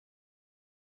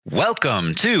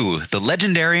Welcome to the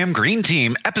Legendarium Green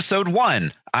Team, Episode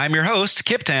 1. I'm your host,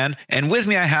 Kiptan, and with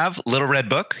me I have Little Red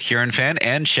Book, Huron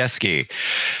and Chesky.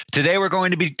 Today we're going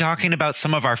to be talking about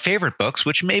some of our favorite books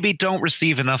which maybe don't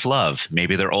receive enough love.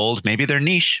 Maybe they're old, maybe they're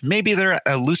niche, maybe they're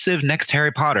elusive next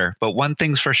Harry Potter, but one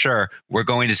thing's for sure, we're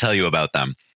going to tell you about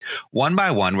them. One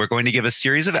by one, we're going to give a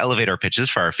series of elevator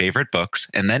pitches for our favorite books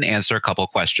and then answer a couple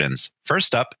questions.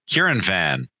 First up, Huron.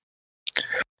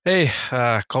 Hey,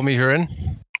 call me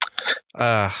Huron.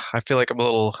 I feel like I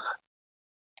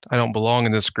don't belong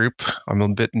in this group. I'm a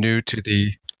bit new to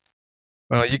you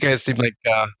guys seem like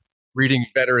reading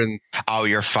veterans. Oh,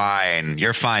 you're fine.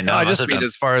 You're fine. No, I just mean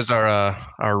as far as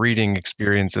our reading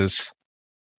experiences.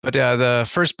 But yeah, the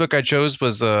first book I chose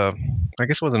was, I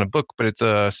guess it wasn't a book, but it's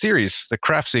a series, The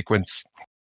Craft Sequence.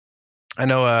 I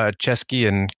know Chesky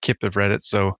and Kip have read it,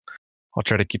 so I'll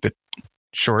try to keep it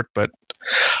short, but...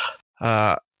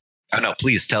 Oh no,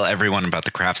 please tell everyone about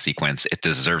The Craft Sequence. It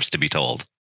deserves to be told.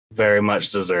 Very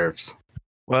much deserves.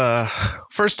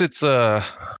 First, it's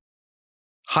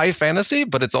high fantasy,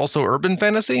 but it's also urban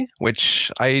fantasy, which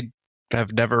I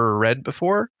have never read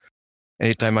before.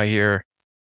 Anytime I hear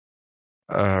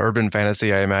urban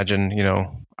fantasy, I imagine,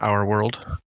 our world.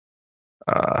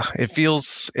 It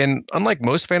feels, and unlike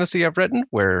most fantasy I've written,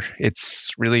 where it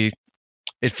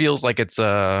feels like it's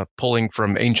pulling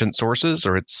from ancient sources,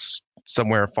 or it's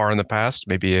somewhere far in the past,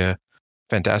 maybe a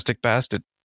fantastic past.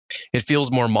 It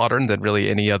feels more modern than really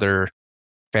any other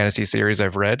fantasy series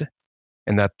I've read,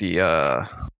 and that the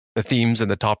themes and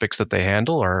the topics that they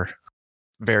handle are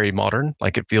very modern.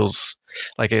 Like it feels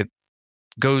like it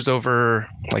goes over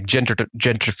like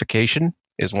gentrification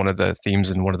is one of the themes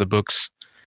in one of the books,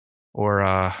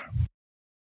 or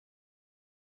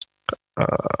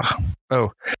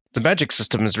the magic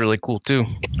system is really cool too.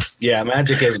 Yeah,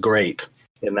 magic is great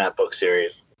in that book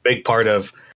series. Big part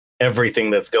of everything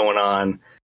that's going on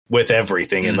with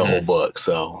everything in the whole book.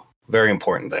 So very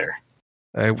important there.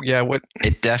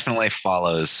 It definitely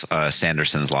follows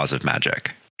Sanderson's Laws of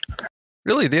Magic.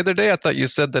 Really? The other day I thought you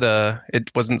said that it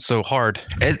wasn't so hard.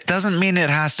 It doesn't mean it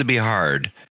has to be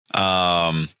hard,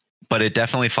 but it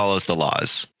definitely follows the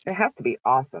laws. It has to be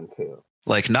awesome too.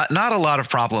 Like not a lot of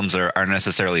problems are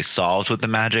necessarily solved with the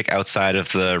magic outside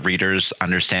of the reader's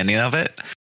understanding of it.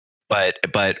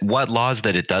 But what laws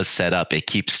that it does set up, it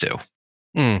keeps to.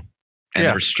 And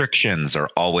restrictions are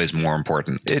always more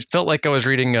important. It felt like I was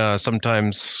reading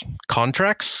sometimes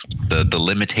contracts. The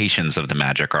limitations of the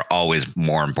magic are always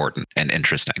more important and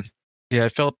interesting. Yeah, I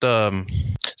felt so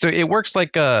it works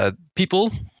like people.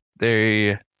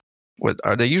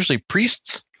 Are they usually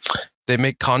priests? They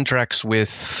make contracts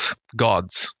with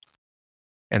gods,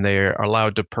 and they are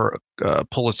allowed to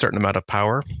pull a certain amount of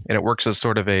power, and it works as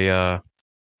sort of a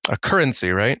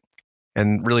currency, right?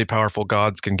 And really powerful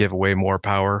gods can give away more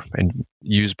power and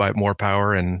use by more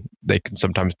power, and they can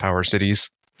sometimes power cities.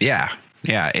 Yeah.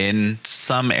 In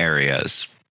some areas,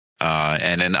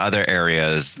 and in other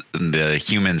areas, the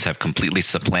humans have completely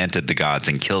supplanted the gods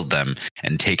and killed them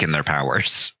and taken their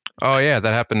powers. Oh yeah,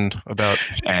 that happened about.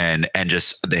 And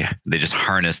just they just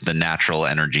harness the natural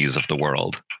energies of the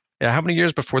world. Yeah, how many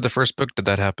years before the first book did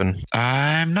that happen?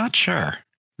 I'm not sure.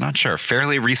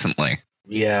 Fairly recently.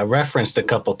 Yeah, referenced a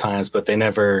couple times, but they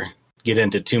never get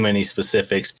into too many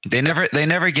specifics. They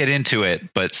never get into it,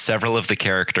 but several of the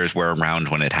characters were around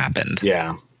when it happened.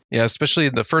 Yeah, especially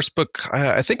the first book.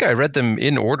 I think I read them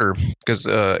in order because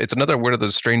it's another one of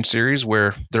those strange series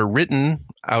where they're written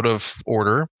out of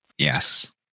order.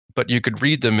 Yes. But you could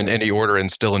read them in any order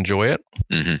and still enjoy it.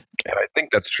 Mm-hmm. And I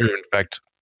think that's true. In fact,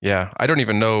 I don't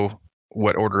even know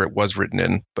what order it was written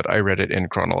in, but I read it in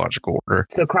chronological order.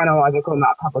 So chronological,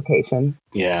 not publication.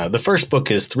 Yeah, the first book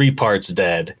is 3 Parts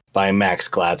Dead by Max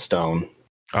Gladstone.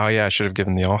 Oh yeah, I should have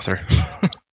given the author.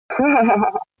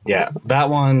 Yeah, that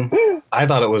one, I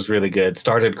thought it was really good.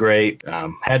 Started great,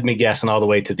 had me guessing all the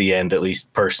way to the end, at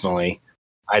least personally.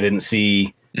 I didn't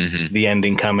see the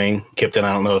ending coming. Kipton,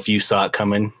 I don't know if you saw it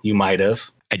coming. You might have.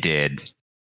 I did.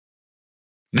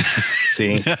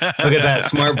 See, look at that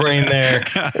smart brain there.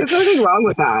 There's nothing wrong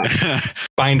with that.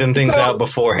 Finding things out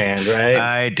beforehand, right?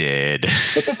 I did.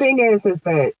 But the thing is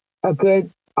that a good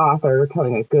author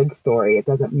telling a good story, it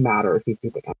doesn't matter if you see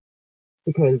the end,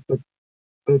 because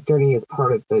the journey is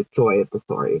part of the joy of the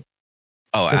story.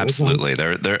 Oh, absolutely.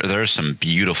 There are some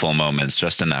beautiful moments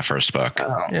just in that first book.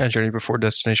 Yeah, Journey Before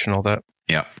Destination, all that.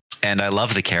 Yeah. And I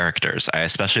love the characters. I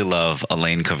especially love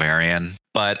Elaine Kovarian.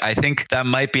 But I think that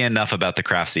might be enough about the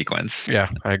craft sequence. Yeah,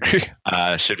 I agree.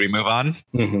 Should we move on?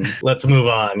 Mm-hmm. Let's move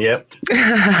on. Yep.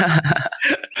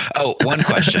 Oh, one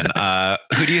question.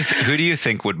 Who do you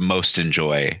think would most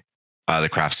enjoy the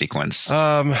craft sequence?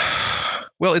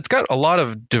 Well, it's got a lot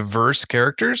of diverse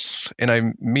characters, and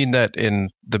I mean that in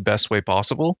the best way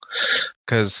possible,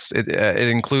 because it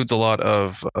includes a lot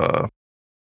of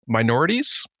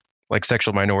minorities, like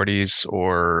sexual minorities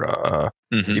or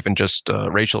even just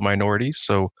racial minorities.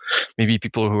 So maybe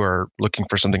people who are looking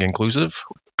for something inclusive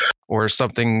or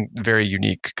something very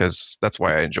unique, because that's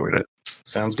why I enjoyed it.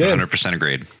 Sounds good. 100%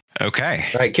 agreed. Okay.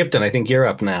 All right, Kipton, I think you're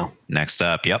up now. Next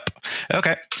up, yep.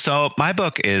 Okay, so my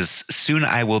book is Soon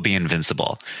I Will Be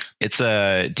Invincible. It's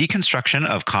a deconstruction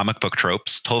of comic book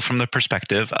tropes told from the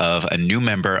perspective of a new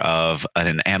member of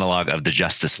an analog of the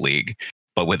Justice League,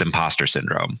 but with imposter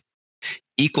syndrome.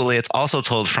 Equally, it's also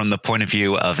told from the point of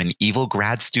view of an evil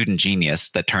grad student genius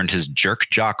that turned his jerk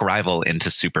jock rival into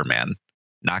Superman.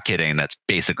 Not kidding, that's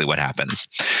basically what happens.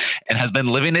 And has been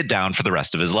living it down for the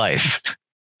rest of his life.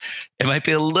 It might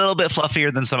be a little bit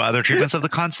fluffier than some other treatments of the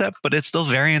concept, but it's still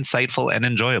very insightful and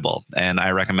enjoyable, and I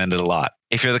recommend it a lot.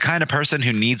 If you're the kind of person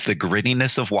who needs the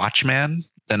grittiness of Watchmen,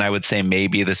 then I would say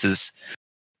maybe this is,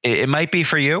 it might be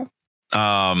for you.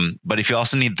 But if you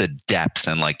also need the depth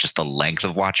and like just the length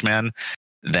of Watchmen,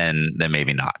 then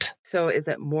maybe not. So is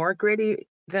it more gritty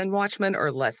than Watchmen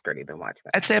or less gritty than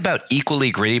Watchmen? I'd say about equally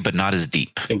gritty, but not as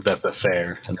deep. I think that's a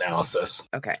fair analysis.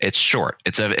 Okay. It's short.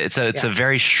 It's a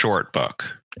very short book.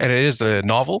 And it is a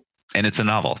novel? And it's a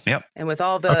novel. Yep. And with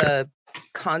all the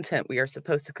content we are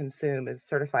supposed to consume as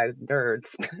certified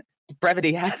nerds,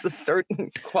 brevity has a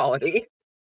certain quality.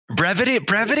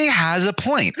 Brevity has a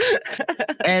point.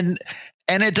 and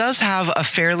it does have a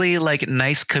fairly like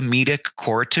nice comedic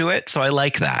core to it, so I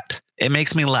like that. It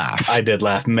makes me laugh. I did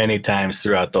laugh many times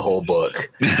throughout the whole book.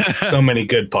 So many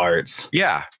good parts.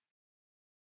 Yeah.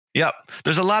 Yep.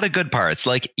 There's a lot of good parts.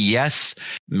 Like, yes,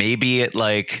 maybe it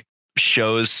like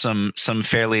shows some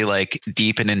fairly like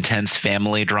deep and intense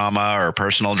family drama or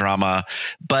personal drama,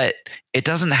 but it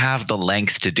doesn't have the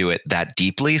length to do it that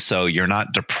deeply, so you're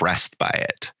not depressed by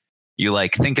it. You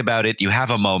like think about it, you have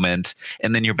a moment,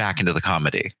 and then you're back into the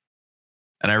comedy.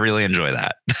 And I really enjoy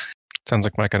that. Sounds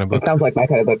like my kind of book. It sounds like my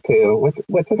kind of book too.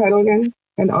 What's the title again?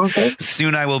 And author?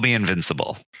 Soon I Will Be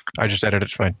Invincible. I just added it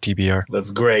to my TBR.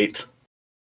 That's great.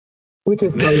 Which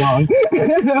is so long.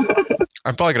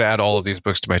 I'm probably going to add all of these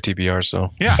books to my TBR, so.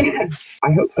 Yeah.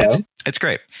 I hope so. It's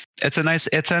great. It's a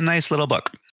nice little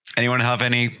book. Anyone have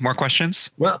any more questions?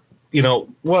 Well,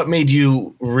 what made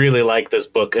you really like this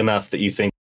book enough that you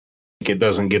think it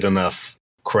doesn't get enough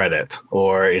credit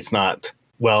or it's not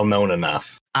well known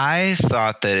enough? I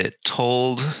thought that it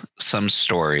told some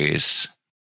stories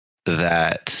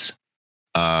that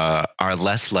are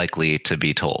less likely to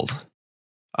be told.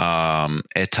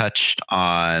 It touched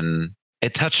on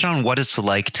what it's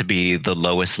like to be the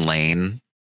Lois Lane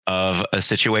of a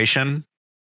situation.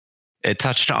 It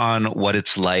touched on what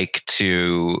it's like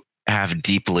to have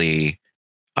deeply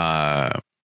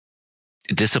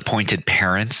disappointed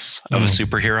parents of a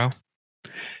superhero,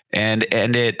 and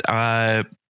it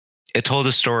told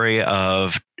a story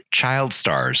of child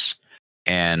stars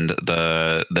and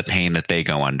the pain that they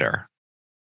go under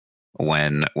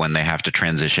when they have to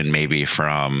transition maybe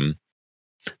from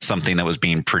something that was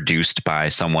being produced by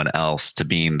someone else to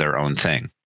being their own thing.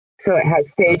 So it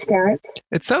has stage parents?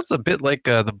 It sounds a bit like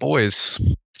The Boys.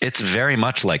 It's very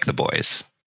much like The Boys.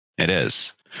 It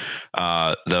is.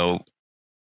 Though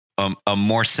a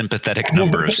more sympathetic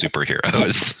number of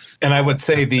superheroes. And I would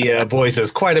say The Boys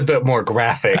is quite a bit more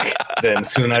graphic than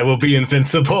Soon I Will Be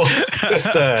Invincible.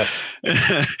 Just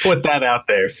put that out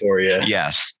there for you.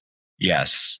 Yes.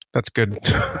 That's good.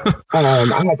 I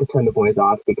had to turn The Boys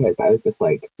off because I was just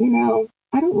like,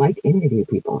 I don't like any of you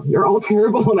people. You're all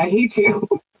terrible and I hate you.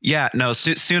 Yeah, no,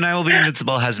 Soon I Will Be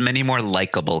Invincible has many more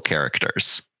likable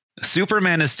characters.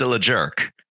 Superman is still a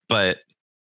jerk, but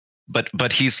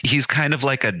he's kind of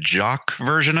like a jock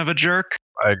version of a jerk.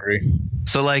 I agree.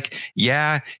 So like,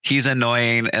 yeah, he's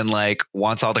annoying and like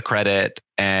wants all the credit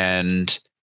and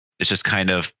it's just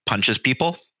kind of punches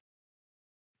people.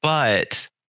 But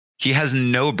he has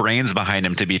no brains behind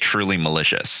him to be truly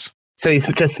malicious. So is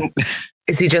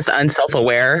he just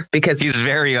unself-aware? Because he's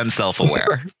very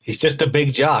unself-aware. He's just a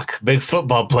big jock, big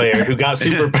football player who got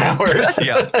superpowers.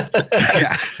 Yeah.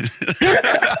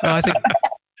 No, I think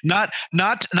not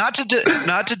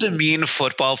to demean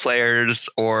football players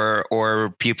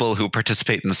or people who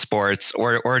participate in sports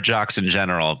or jocks in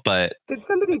general, but did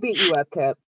somebody beat you up,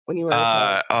 Kip, when you were?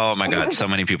 Oh my God, so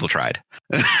many people tried.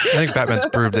 I think Batman's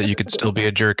proved that you could still be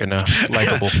a jerk and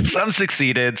likable. Some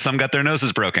succeeded, some got their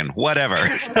noses broken. Whatever.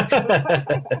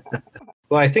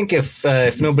 Well, I think if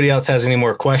nobody else has any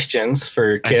more questions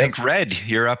for Kip, I think Red,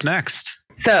 you're up next.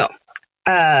 So,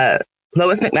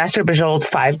 Lois McMaster Bujold's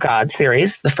 5 Gods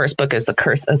series. The first book is The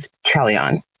Curse of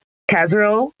Trallion.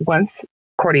 Kazriel, once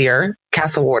courtier,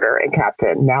 castle warder, and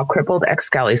captain, now crippled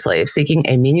ex-galley slave seeking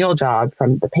a menial job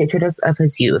from the patroness of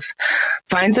his youth,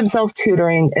 finds himself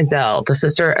tutoring Iselle, the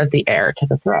sister of the heir to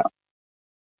the throne.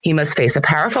 He must face a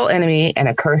powerful enemy and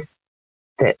a curse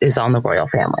that is on the royal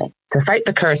family. To fight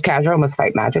the curse, Kazriel must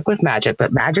fight magic with magic,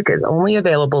 but magic is only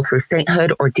available through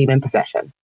sainthood or demon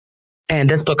possession. And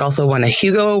this book also won a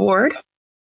Hugo Award.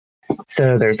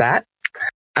 So there's that.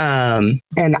 And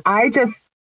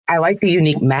I like the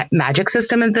unique magic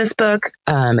system in this book.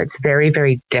 It's very,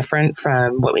 very different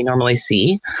from what we normally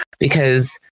see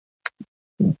because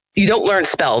you don't learn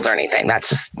spells or anything. That's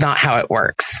just not how it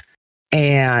works.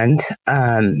 And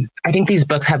I think these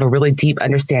books have a really deep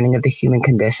understanding of the human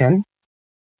condition.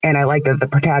 And I like that the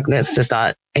protagonist is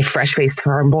not a fresh-faced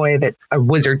farm boy that a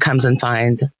wizard comes and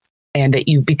finds, and that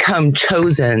you become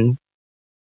chosen.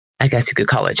 I guess you could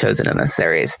call it chosen in this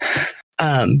series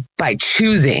by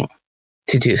choosing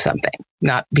to do something,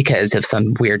 not because of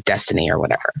some weird destiny or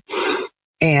whatever.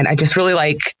 And I just really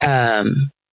like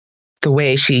the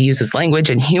way she uses language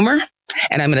and humor.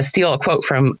 And I'm going to steal a quote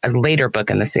from a later book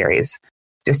in the series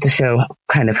just to show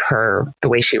kind of the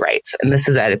way she writes. And this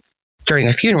is during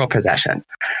a funeral procession.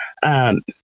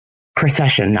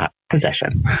 Procession, not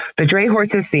possession. The dray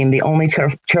horses seem the only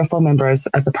cheerful members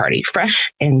of the party,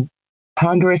 fresh and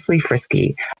ponderously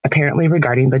frisky, apparently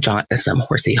regarding the jaunt as some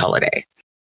horsey holiday.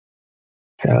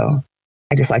 So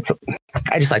I just like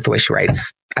the way she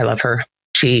writes. I love her.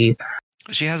 She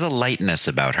has a lightness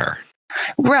about her.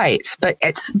 Right. But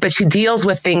she deals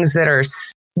with things that are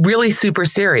really super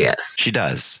serious. She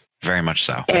does. Very much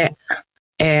so.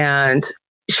 And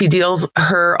she all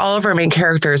of her main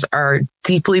characters are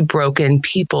deeply broken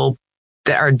people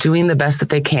that are doing the best that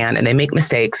they can, and they make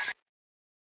mistakes.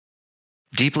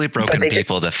 Deeply broken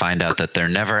people that find out that they're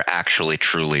never actually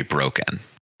truly broken.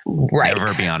 Right.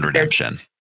 Never beyond redemption.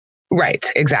 Right.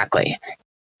 Exactly.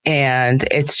 And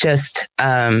it's just,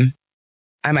 I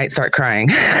might start crying.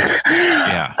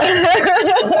 Yeah.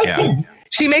 Yeah.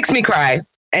 She makes me cry.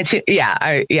 And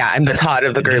I'm the Todd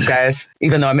of the group, guys,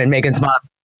 even though I'm in Megan's mom.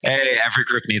 Hey, every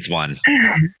group needs one.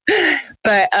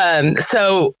 But in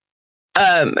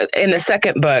the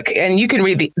second book, and you can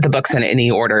read the books in any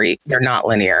order, they're not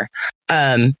linear.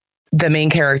 The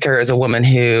main character is a woman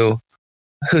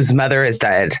whose mother is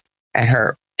dead, and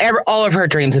all of her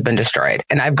dreams have been destroyed.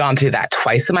 And I've gone through that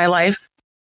twice in my life,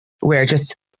 where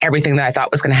just everything that I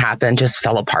thought was going to happen just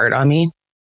fell apart on me.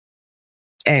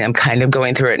 And I'm kind of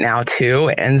going through it now too.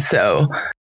 And so,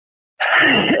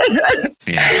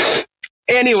 yeah.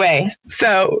 Anyway,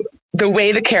 so the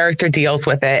way the character deals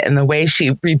with it and the way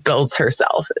she rebuilds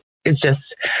herself is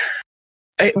just,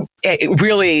 it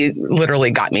really literally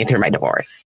got me through my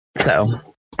divorce. So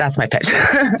that's my pitch.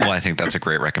 Well, I think that's a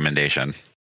great recommendation.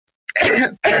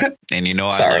 And I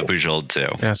love Bujold too.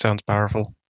 Yeah, sounds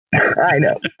powerful. I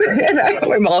know. And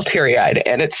I'm all teary-eyed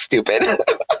and it's stupid.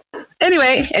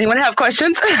 Anyway, anyone have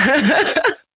questions?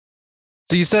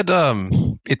 So you said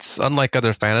it's unlike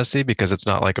other fantasy because it's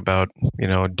not like about,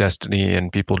 destiny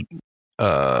and people,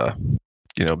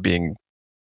 being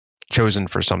chosen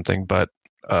for something, but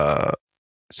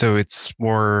so it's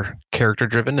more character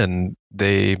driven and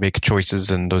they make choices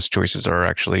and those choices are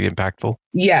actually impactful.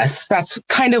 Yes, that's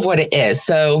kind of what it is.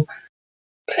 So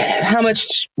how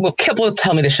much, well, Kip will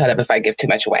tell me to shut up if I give too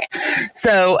much away.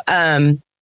 So,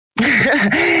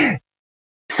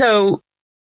 so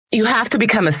you have to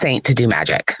become a saint to do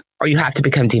magic, or you have to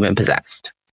become demon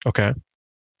possessed. Okay.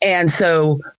 And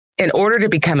so in order to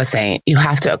become a saint, you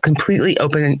have to completely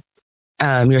open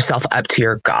yourself up to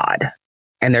your God.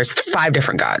 And there's 5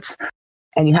 different gods.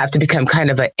 And you have to become kind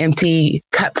of an empty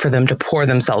cup for them to pour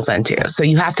themselves into. So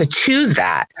you have to choose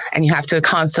that, and you have to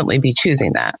constantly be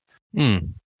choosing that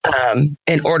in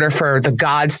order for the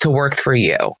gods to work through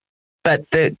you. But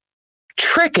the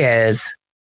trick is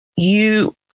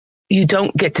you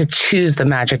don't get to choose the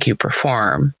magic you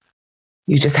perform.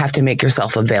 You just have to make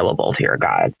yourself available to your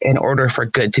God in order for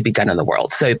good to be done in the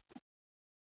world. So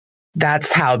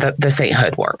that's how the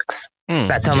sainthood works.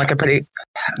 That sound like a pretty...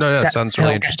 No, that sounds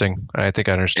really interesting. I think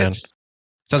I understand.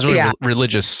 Sounds really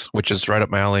religious, which is right up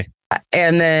my alley.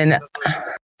 And then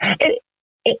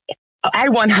I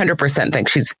 100% think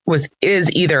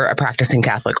is either a practicing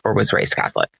Catholic or was raised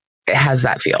Catholic. It has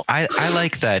that feel. I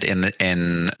like that in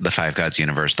the 5 Gods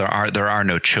universe, there are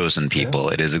no chosen people.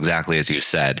 It is exactly as you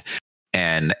said.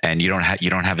 And you don't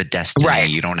have a destiny. Right.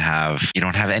 You don't have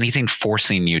anything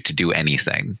forcing you to do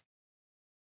anything.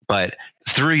 But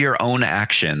through your own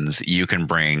actions, you can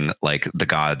bring like the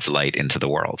God's light into the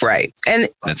world. Right. And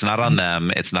it's not on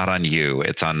them. It's not on you.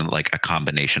 It's on like a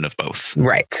combination of both.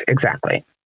 Right. Exactly.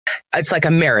 It's like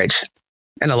a marriage.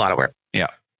 and a lot of work. Yeah.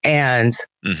 And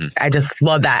I just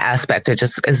love that aspect. It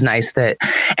just is nice that,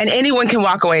 and anyone can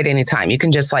walk away at any time. You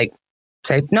can just like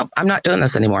say, nope, I'm not doing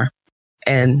this anymore.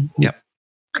 And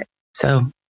so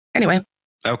anyway.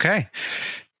 Okay.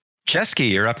 Chesky,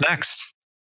 you're up next.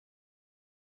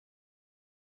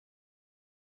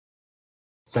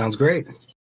 Sounds great.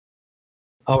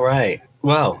 All right.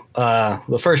 Well,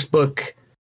 the first book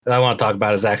that I want to talk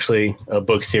about is actually a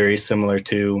book series similar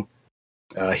to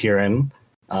Huron.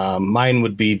 Mine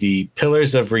would be The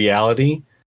Pillars of Reality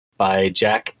by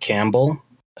Jack Campbell.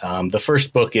 The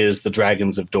first book is The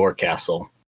Dragons of Dorcastle.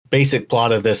 Basic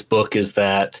plot of this book is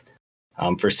that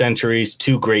for centuries,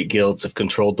 two great guilds have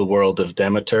controlled the world of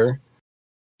Demeter,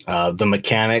 the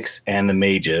mechanics and the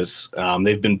mages.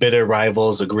 They've been bitter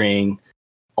rivals, agreeing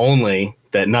only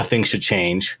that nothing should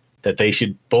change, that they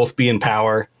should both be in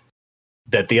power,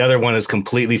 that the other one is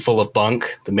completely full of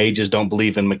bunk. The mages don't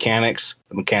believe in mechanics.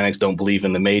 The mechanics don't believe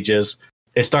in the mages.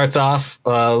 It starts off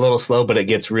a little slow, but it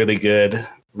gets really good,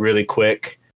 really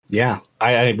quick. Yeah,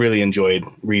 I really enjoyed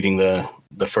reading the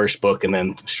first book and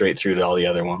then straight through to all the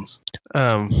other ones.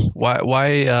 Why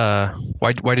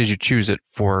did you choose it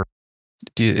for?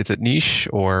 Is it niche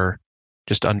or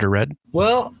just underread?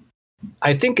 Well,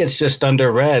 I think it's just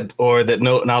underread, or that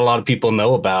not a lot of people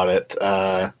know about it.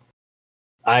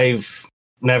 I've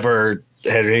never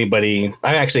had anybody.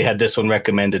 I actually had this one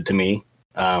recommended to me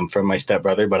from my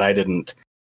stepbrother, but I didn't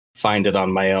find it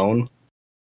on my own.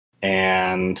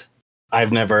 And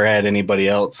I've never had anybody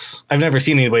else. I've never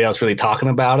seen anybody else really talking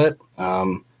about it.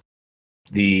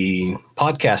 The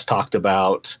podcast talked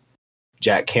about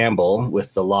Jack Campbell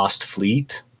with The Lost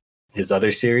Fleet, his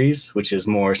other series, which is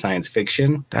more science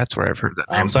fiction. That's where I've heard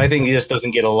that. So I think he just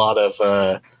doesn't get a lot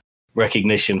of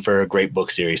recognition for a great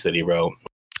book series that he wrote.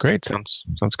 Great. Sounds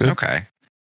good. Okay.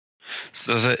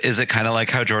 So is it kind of like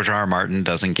how George R.R. Martin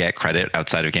doesn't get credit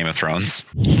outside of Game of Thrones?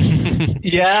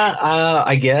 Yeah,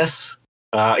 I guess.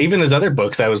 Even his other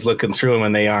books, I was looking through them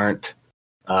and they aren't,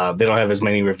 they don't have as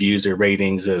many reviews or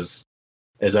ratings as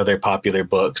other popular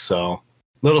books. So a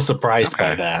little surprised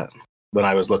by that when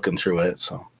I was looking through it.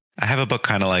 So I have a book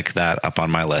kind of like that up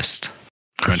on my list.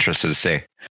 I'm interested to see.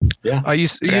 Yeah. You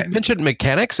mentioned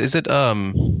mechanics. Is it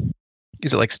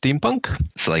like steampunk?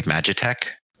 So like Magitech?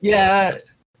 Yeah,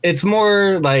 it's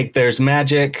more like there's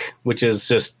magic, which is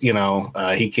just,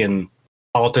 he can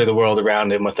alter the world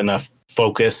around him with enough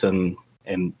focus and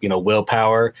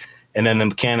willpower. And then the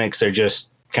mechanics are just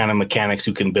kind of mechanics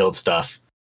who can build stuff.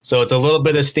 So it's a little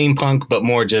bit of steampunk, but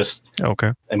more just,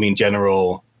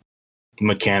 general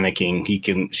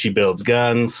mechanicking. She builds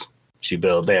guns,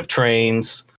 they have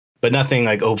trains, but nothing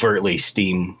like overtly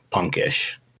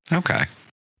steampunkish. Okay.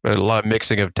 But a lot of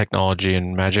mixing of technology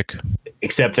and magic.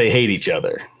 Except they hate each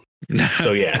other.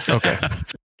 So yes. Okay.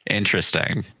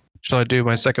 Interesting. Shall I do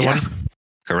my second one?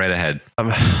 Go right ahead.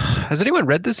 Has anyone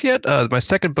read this yet? My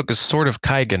second book is Sword of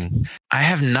Kaigen. I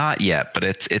have not yet, but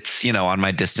it's on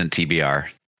my distant TBR.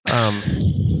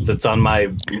 It's on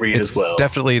my read as well.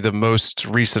 Definitely the most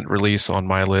recent release on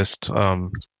my list.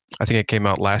 I think it came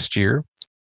out last year.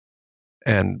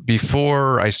 And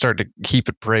before I start to heap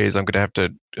it praise, I'm going to have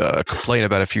to complain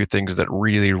about a few things that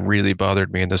really, really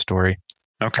bothered me in the story.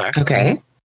 Okay.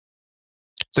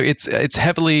 So it's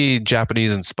heavily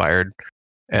Japanese inspired,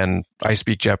 and I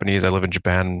speak Japanese. I live in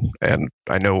Japan, and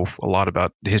I know a lot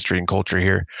about history and culture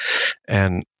here.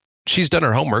 And she's done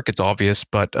her homework. It's obvious,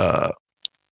 but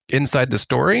inside the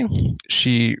story,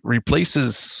 she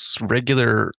replaces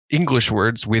regular English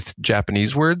words with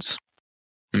Japanese words.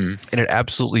 And it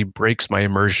absolutely breaks my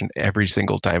immersion every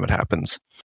single time it happens.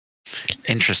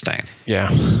 Interesting. Yeah.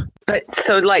 But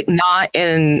so like not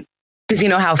in, because you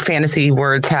know how fantasy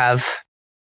words have,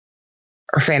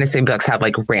 or fantasy books have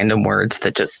like random words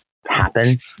that just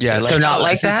happen. Yeah. So not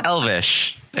like that.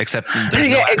 Elvish, except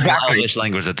there's no exactly. Elvish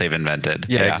language that they've invented.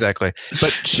 Yeah, exactly.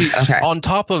 But she, on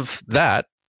top of that,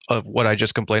 of what I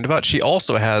just complained about, she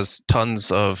also has tons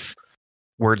of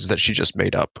words that she just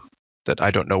made up that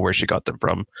I don't know where she got them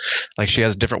from. Like she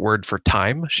has a different word for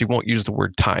time. She won't use the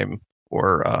word time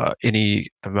or any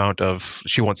amount of,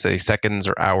 she won't say seconds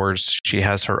or hours. She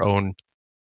has her own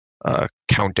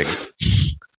counting.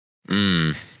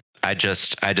 I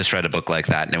just read a book like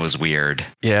that and it was weird.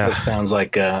 Yeah. It sounds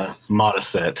like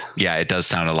Modicet. Yeah, it does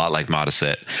sound a lot like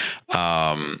Modicet.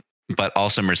 But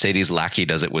also Mercedes Lackey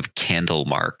does it with candle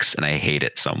marks and I hate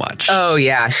it so much. Oh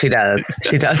yeah, she does.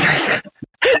 She does.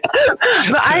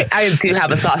 But I do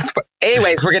have a soft spot.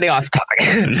 Anyways, we're getting off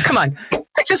topic. Come on.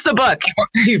 It's just the book.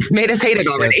 You've made us hate it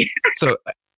already. Yes. So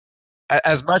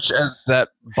as much as that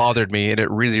bothered me, and it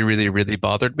really, really, really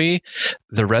bothered me,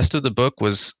 the rest of the book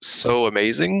was so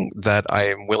amazing that I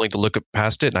am willing to look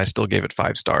past it, and I still gave it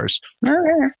 5 stars.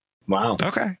 Wow.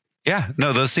 Okay. Yeah.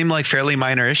 No, those seem like fairly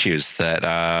minor issues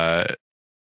that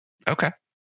okay.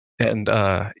 And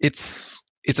it's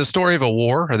a story of a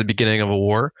war, or the beginning of a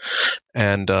war,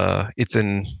 and it's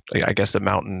in, I guess, a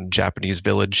mountain Japanese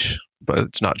village, but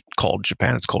it's not called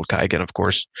Japan. It's called Kaigen, of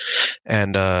course.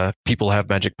 And people have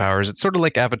magic powers. It's sort of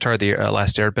like Avatar: The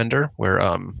Last Airbender, where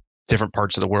different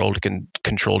parts of the world can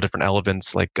control different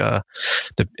elements. Like the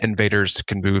invaders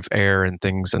can move air and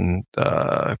things, and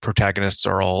protagonists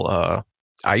are all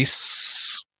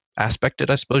ice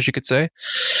aspected, I suppose you could say.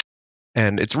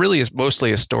 And it's really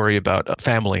mostly a story about a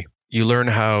family. You learn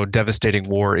how devastating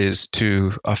war is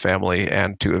to a family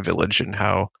and to a village, and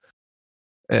how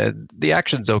the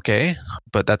action's okay,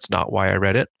 but that's not why I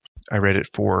read it. I read it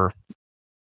for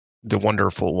the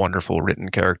wonderful, wonderful written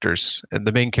characters. And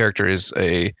the main character is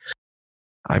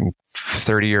I'm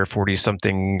 30 or 40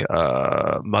 something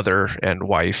mother and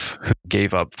wife who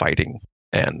gave up fighting.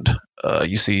 And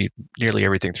you see nearly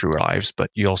everything through her lives,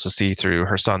 but you also see through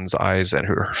her son's eyes and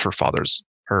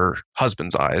her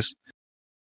husband's eyes.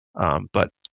 But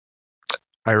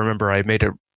I remember I made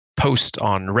a post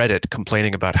on Reddit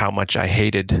complaining about how much I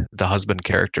hated the husband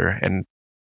character and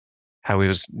how he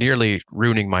was nearly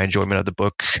ruining my enjoyment of the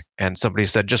book. And somebody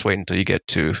said, just wait until you get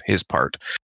to his part.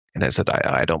 And I said,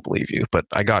 I don't believe you. But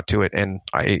I got to it, and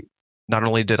not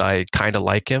only did I kind of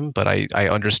like him, but I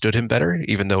understood him better,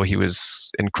 even though he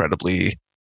was incredibly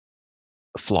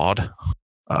flawed,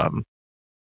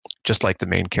 just like the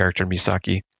main character,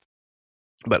 Misaki.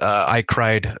 But I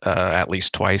cried at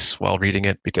least twice while reading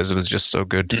it because it was just so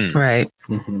good. Right.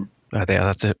 Mm-hmm. Yeah,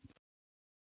 that's it.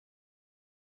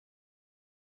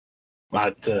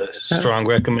 That's a strong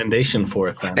recommendation for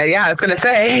it then. Yeah, I was going to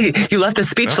say, you left us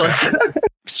speechless. Okay.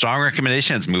 Strong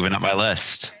recommendations, moving up my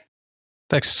list.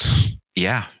 Thanks.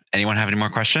 Yeah. Anyone have any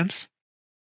more questions?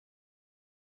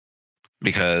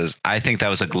 Because I think that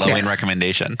was a glowing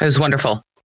recommendation. It was wonderful.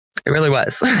 It really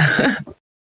was.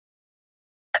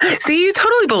 See, you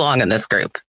totally belong in this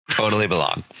group. Totally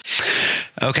belong.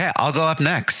 Okay, I'll go up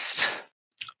next.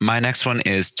 My next one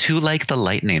is Too Like the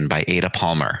Lightning by Ada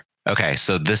Palmer. Okay,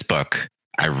 so this book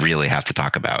I really have to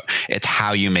talk about. It's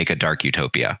how you make a dark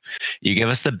utopia. You give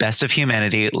us the best of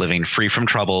humanity, living free from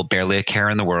trouble, barely a care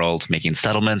in the world, making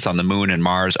settlements on the moon and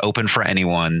Mars open for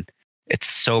anyone. It's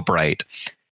so bright.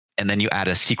 And then you add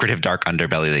a secretive dark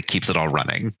underbelly that keeps it all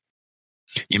running.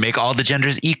 You make all the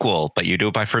genders equal, but you do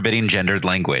it by forbidding gendered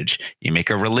language. You make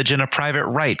a religion a private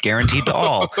right guaranteed to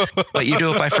all, but you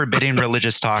do it by forbidding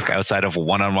religious talk outside of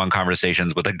one-on-one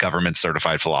conversations with a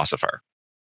government-certified philosopher.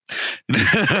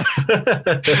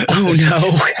 Oh, no.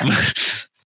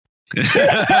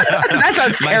 That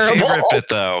sounds terrible. My favorite bit,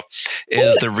 though,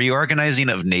 is the reorganizing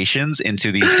of nations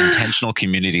into these intentional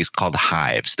communities called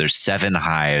hives. There's 7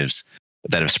 hives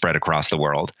that have spread across the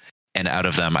world. And out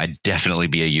of them, I'd definitely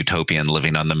be a utopian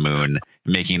living on the moon,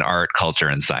 making art, culture,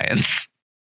 and science.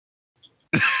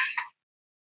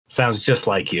 Sounds just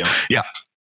like you. Yeah.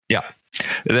 Yeah.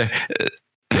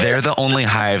 They're the only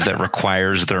hive that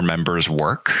requires their members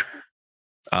work.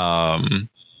 But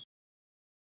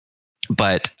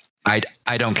I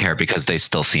don't care because they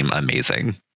still seem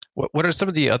amazing. What are some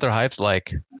of the other hives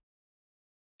like?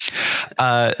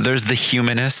 There's the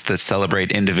humanists that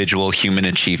celebrate individual human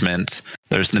achievement.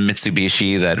 There's the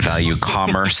Mitsubishi that value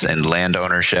commerce and land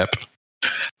ownership.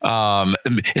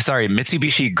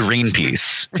 Mitsubishi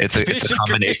Greenpeace. It's a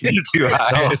combination of 2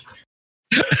 hives.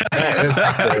 That's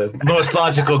the most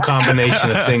logical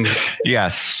combination of things.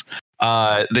 Yes.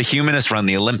 The humanists run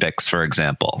the Olympics, for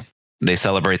example. They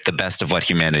celebrate the best of what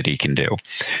humanity can do.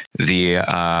 The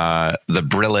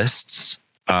Brillists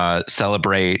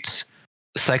celebrate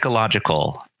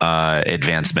psychological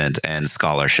advancement and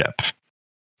scholarship.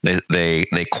 They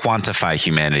quantify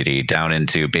humanity down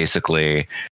into basically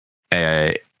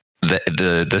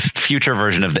the future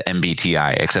version of the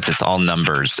MBTI, except it's all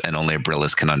numbers and only a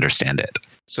Brillist can understand it.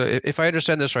 So if I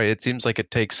understand this right, it seems like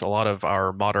it takes a lot of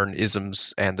our modern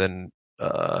isms and then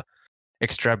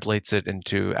extrapolates it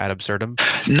into ad absurdum.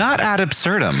 Not ad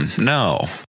absurdum, no.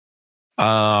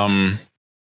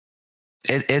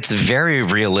 It's very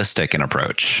realistic in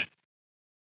approach.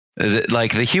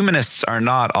 Like the humanists are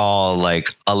not all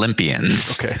like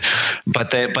Olympians, okay, but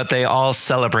they all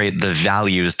celebrate the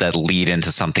values that lead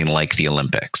into something like the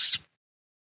Olympics.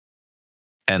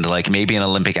 And like maybe an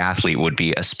Olympic athlete would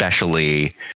be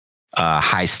especially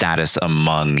high status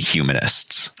among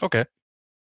humanists. Okay.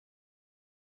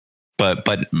 But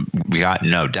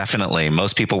definitely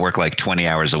most people work like 20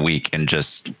 hours a week and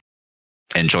just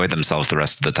enjoy themselves the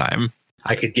rest of the time.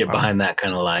 I could get behind that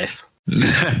kind of life.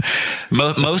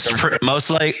 most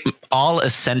like all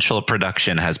essential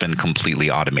production has been completely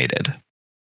automated.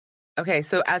 Okay,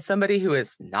 so as somebody who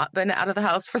has not been out of the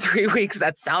house for 3 weeks,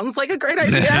 that sounds like a great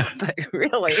idea, but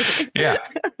really, yeah.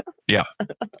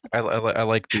 I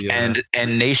like the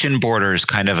and nation borders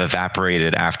kind of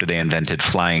evaporated after they invented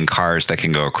flying cars that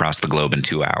can go across the globe in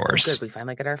 2 hours. Good, we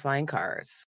finally get our flying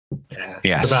cars. Yeah,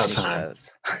 yes. It's about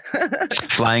time.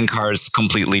 Flying cars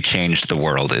completely changed the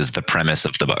world is the premise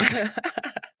of the book.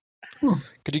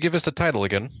 Could you give us the title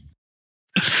again?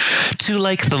 To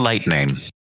Like the Lightning.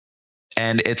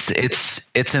 And it's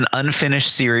an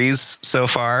unfinished series so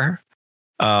far.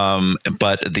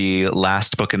 But the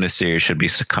last book in this series should be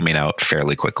coming out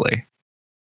fairly quickly.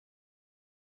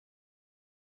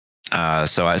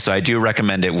 So I do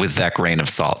recommend it with that grain of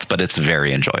salt, but it's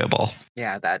very enjoyable.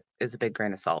 Yeah, that is a big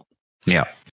grain of salt. Yeah.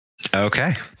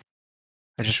 Okay.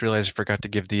 I just realized I forgot to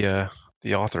give the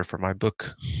author for my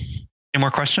book. Any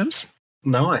more questions?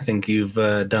 No, I think you've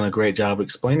done a great job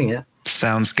explaining it.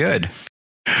 Sounds good.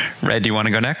 Red, do you want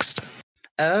to go next?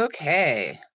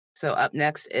 Okay. So up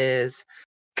next is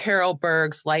Carol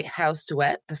Berg's Lighthouse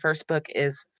Duet. The first book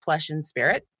is Flesh and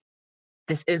Spirit.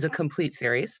 This is a complete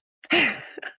series.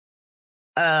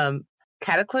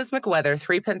 Cataclysmic weather,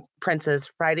 three princes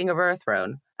fighting over a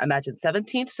throne. Imagine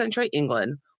 17th century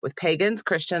England with pagans,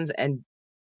 Christians, and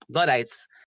Luddites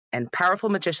and powerful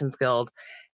magicians guild,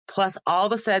 plus all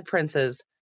the said princes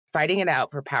fighting it out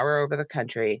for power over the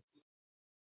country.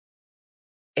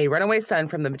 A runaway son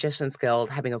from the Magicians Guild,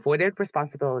 having avoided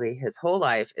responsibility his whole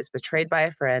life, is betrayed by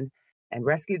a friend and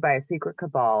rescued by a secret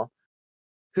cabal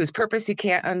whose purpose he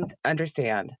can't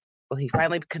understand. Will he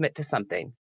finally commit to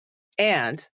something?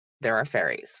 And there are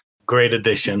fairies. Great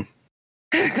addition.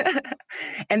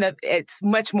 And it's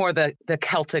much more the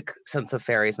Celtic sense of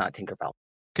fairies, not Tinkerbell.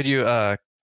 Could you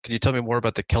tell me more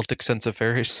about the Celtic sense of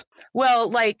fairies? Well,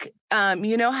 like,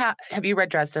 you know how, have you read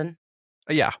Dresden?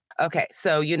 Yeah. Okay,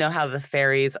 so you know how the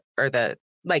fairies are the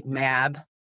like Mab,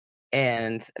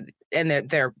 and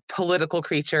they're political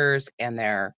creatures, and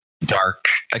they're dark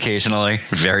occasionally,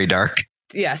 very dark.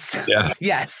 Yes. Yeah.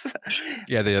 Yes.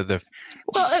 Yeah. The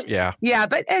well. Yeah. Yeah,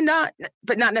 but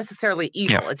not necessarily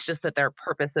evil. Yeah. It's just that their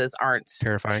purposes aren't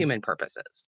Terrifying. human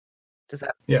purposes. Does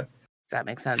that? Yeah. Does that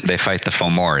make sense? They fight the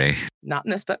Fomori. Not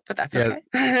in this book, but that's Yeah. okay.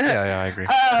 Yeah, I agree.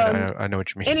 I know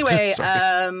what you mean. Anyway,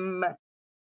 Sorry.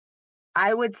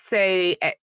 I would say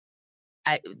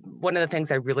one of the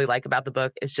things I really like about the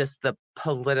book is just the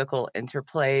political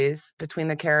interplays between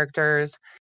the characters,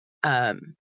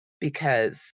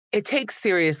 because it takes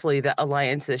seriously that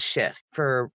alliances shift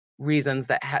for reasons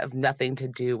that have nothing to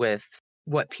do with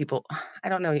what people, I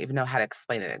don't even know how to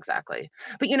explain it exactly.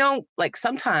 But, like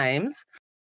sometimes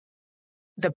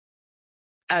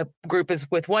a group is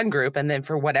with one group, and then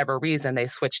for whatever reason, they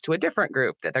switch to a different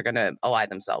group that they're going to ally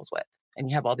themselves with. And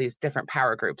you have all these different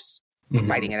power groups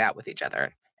fighting it out with each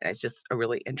other. And it's just a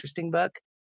really interesting book.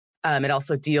 It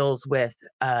also deals with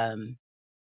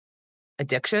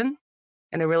addiction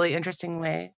in a really interesting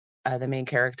way. The main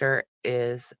character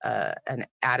is an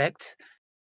addict.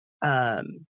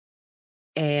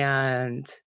 And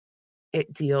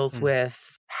it deals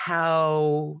with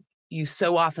how you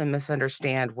so often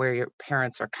misunderstand where your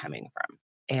parents are coming from.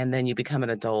 And then you become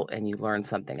an adult and you learn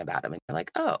something about them. And you're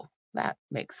like, oh, that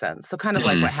makes sense. So kind of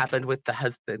like what happened with the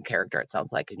husband character, it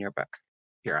sounds like in your book,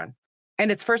 Huron.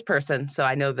 And it's first person. So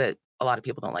I know that a lot of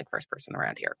people don't like first person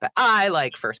around here, but I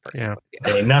like first person. Yeah.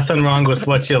 Hey, nothing wrong with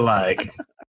what you like.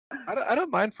 I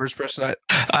don't mind first person.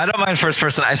 I don't mind first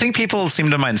person. I think people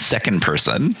seem to mind second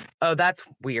person. Oh, that's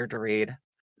weird to read.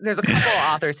 There's a couple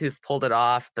of authors who've pulled it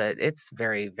off, but it's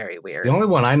very, very weird. The only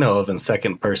one I know of in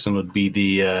second person would be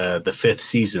the fifth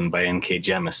season by N.K.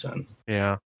 Jemisin.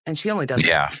 Yeah. And she only does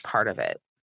part of it.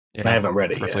 Yeah. I haven't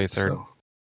read it Roughly yet. a third. So.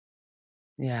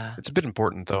 Yeah. It's a bit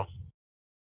important, though.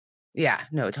 Yeah,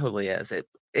 no, it totally is.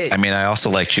 I mean, I also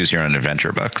like choose your own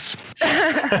adventure books.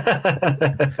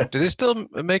 Do they still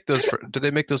make those? Do they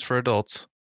make those for adults?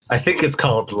 I think it's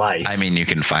called Life. I mean, you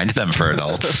can find them for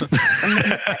adults.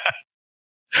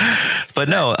 But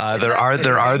no, there are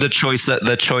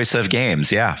the choice of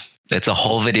games. Yeah, it's a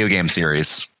whole video game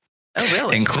series. Oh,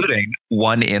 really? Including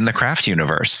one in the Craft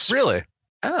universe. Really?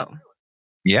 Oh.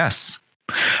 Yes.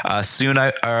 Soon,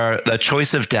 the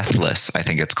Choice of Deathless, I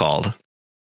think it's called.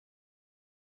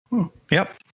 Yep.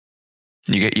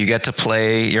 You get to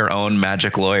play your own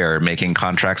magic lawyer, making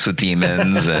contracts with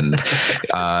demons and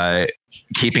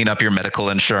keeping up your medical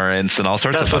insurance and all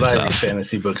sorts of fun stuff. That's what I read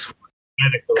fantasy books for.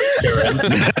 Medical insurance.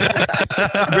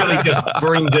 Really just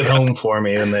brings it home for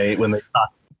me when they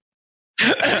talk.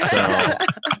 So,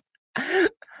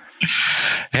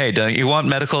 hey, don't you want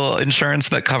medical insurance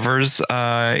that covers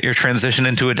your transition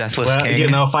into a deathless king? you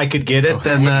know, if I could get it,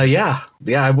 then yeah,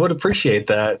 I would appreciate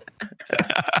that.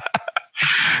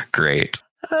 Great.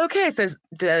 Okay, so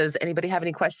does anybody have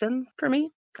any questions for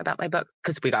me about my book?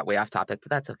 Because we got way off topic, but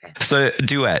that's okay. So,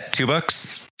 Duet, 2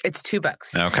 books? It's 2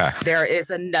 books. Okay. There is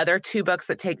another 2 books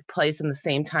that take place in the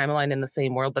same timeline in the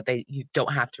same world, but you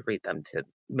don't have to read them to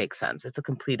make sense. It's a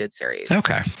completed series.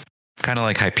 Okay. Kind of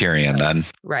like Hyperion then.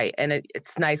 Right. And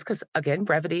it's nice because, again,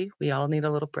 brevity. We all need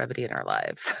a little brevity in our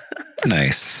lives.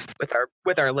 Nice.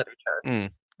 with our literature.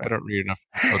 I don't read enough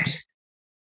books.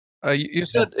 You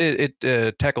said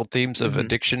it tackled themes of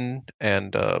addiction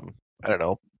and, I don't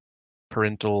know,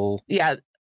 parental. Yeah.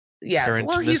 Yeah.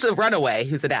 Well, he's a runaway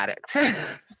who's an addict.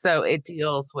 So it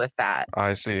deals with that.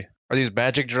 I see. Are these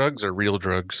magic drugs or real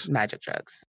drugs? Magic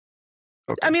drugs.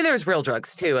 Okay. I mean, there's real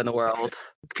drugs too in the world.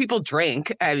 People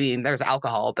drink. I mean, there's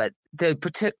alcohol, but the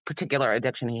particular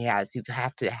addiction he has, you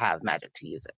have to have magic to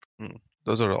use it.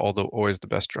 Those are always the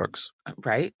best drugs.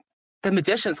 Right? The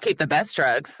magicians keep the best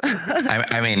drugs.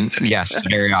 I mean, yes,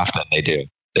 very often they do.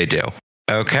 They do.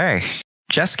 Okay.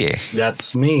 Chesky.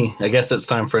 That's me. I guess it's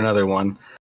time for another one.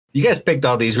 You guys picked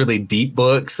all these really deep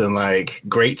books and like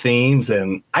great themes,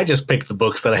 and I just picked the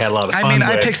books that I had a lot of fun with.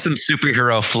 I picked some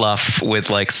superhero fluff with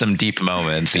like some deep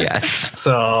moments, yes.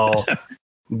 So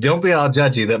don't be all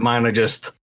judgy that mine are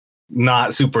just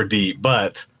not super deep.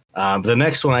 But the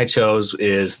next one I chose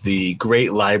is the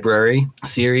Great Library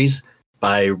series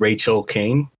by Rachel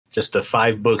Kane. Just a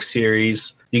 5-book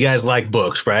series. You guys like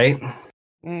books, right?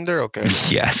 They're okay.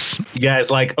 Yes. You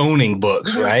guys like owning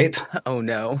books, right? Oh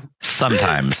no.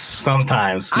 Sometimes.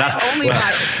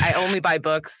 I only buy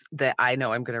books that I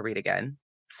know I'm going to read again.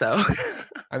 So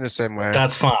I'm the same way.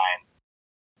 That's fine.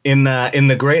 In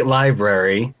the Great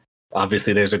Library,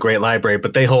 obviously there's a great library,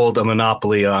 but they hold a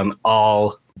monopoly on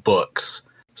all books.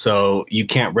 So you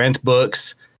can't rent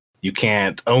books, you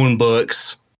can't own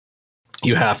books.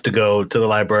 You have to go to the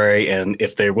library, and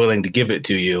if they're willing to give it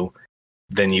to you,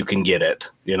 then you can get it.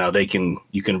 You know,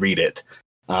 you can read it.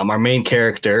 Our main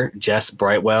character, Jess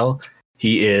Brightwell,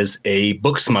 he is a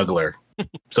book smuggler.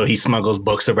 So he smuggles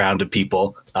books around to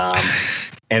people.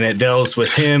 And it deals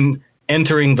with him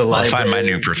entering the library. I'll find my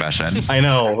new profession. I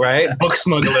know, right? Book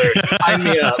smuggler. Sign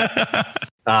me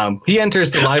up. He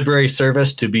enters the library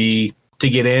service to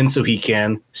get in so he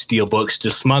can steal books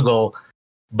to smuggle.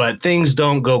 But things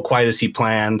don't go quite as he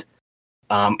planned.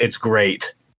 It's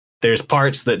great. There's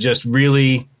parts that just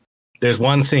really, there's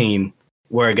one scene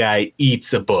where a guy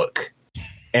eats a book,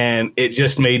 and it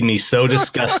just made me so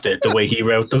disgusted the way she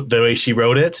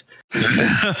wrote it.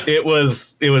 It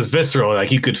was visceral.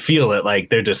 Like you could feel it,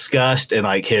 like their disgust and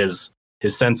like his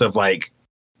sense of like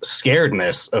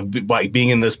scaredness of like being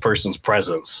in this person's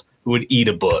presence who would eat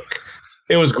a book.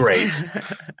 It was great. I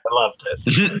loved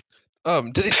it.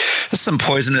 There's some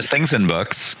poisonous things in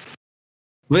books.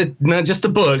 No, just a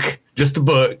book. Just a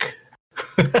book.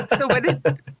 So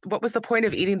what was the point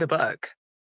of eating the book?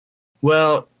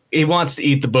 Well, he wants to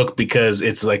eat the book because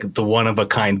it's like the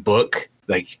one-of-a-kind book.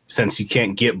 Like, since you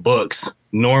can't get books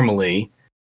normally,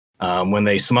 when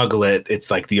they smuggle it, it's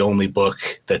like the only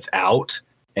book that's out.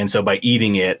 And so by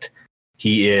eating it,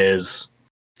 he is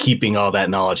keeping all that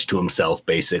knowledge to himself,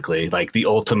 basically. Like the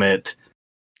ultimate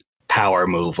power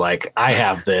move. Like, I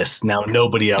have this. Now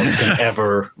nobody else can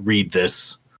ever read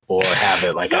this or have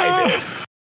it like I did.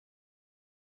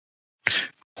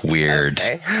 Weird.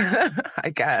 Okay. I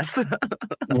guess.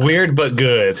 Weird but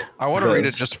good. I want to read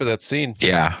it just for that scene.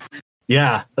 Yeah.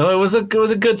 Yeah. Oh, it was a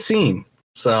good scene.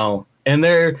 So, and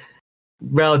they're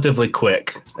relatively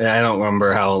quick. I don't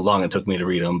remember how long it took me to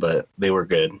read them, but they were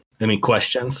good. Any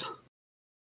questions?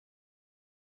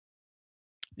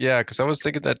 Yeah, because I was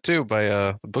thinking that too by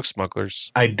the book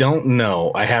smugglers. I don't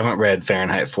know. I haven't read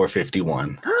Fahrenheit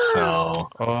 451, so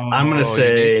I'm going to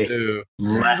say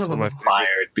less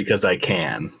inspired because I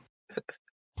can.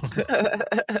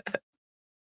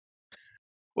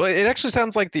 Well, it actually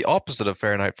sounds like the opposite of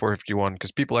Fahrenheit 451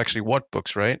 because people actually want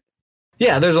books, right?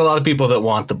 Yeah, there's a lot of people that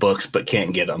want the books but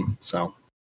can't get them. So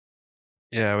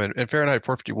yeah, in Fahrenheit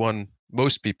 451,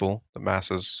 most people, the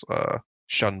masses,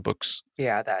 shun books.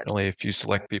 Yeah, that only a few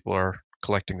select people are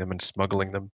collecting them and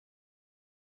smuggling them.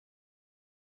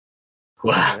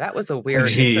 Yeah, that was a weird.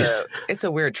 It's a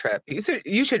weird trip. You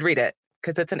should read it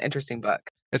because it's an interesting book.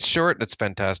 It's short and it's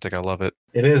fantastic. I love it.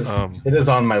 It is. It is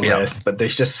on my list, but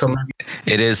there's just so many.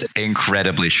 It is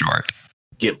incredibly short.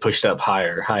 Get pushed up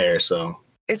higher. So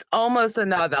it's almost a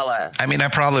novella. I mean, I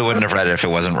probably wouldn't have read it if it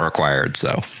wasn't required.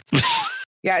 So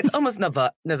yeah, it's almost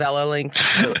novella length.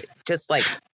 So just like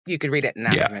you could read it in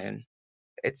that afternoon.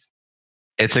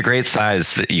 It's a great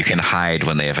size that you can hide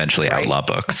when they eventually Right. outlaw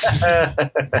books.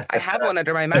 I have one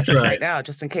under my That's mattress right. right now,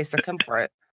 just in case they come for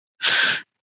it.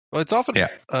 Well, it's often. Yeah.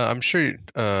 I'm sure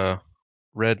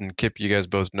Red and Kip, you guys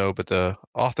both know, but the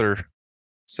author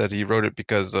said he wrote it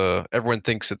because everyone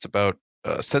thinks it's about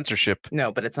censorship.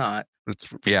 No, but it's not.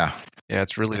 It's Yeah,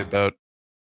 it's really about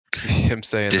him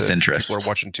saying that disinterest. people are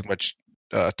watching too much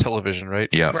television, right?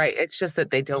 Yeah, Right. It's just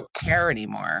that they don't care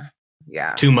anymore.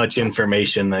 Yeah. Too much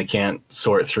information. They can't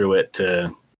sort through it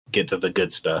to get to the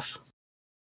good stuff.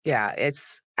 Yeah.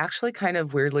 It's actually kind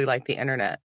of weirdly like the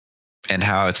internet. and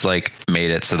how it's like made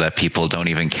it so that people don't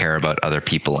even care about other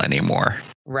people anymore.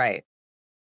 Right.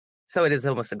 So it is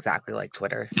almost exactly like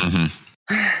Twitter. Hmm.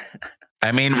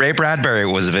 I mean, Ray Bradbury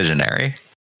was a visionary.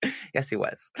 Yes, he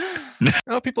was.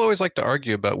 Well, people always like to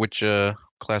argue about which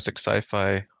classic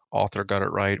sci-fi author got it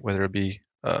right, whether it be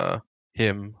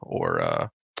him or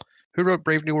who wrote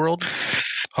Brave New World?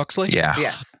 Huxley? Yeah.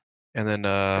 Yes. And then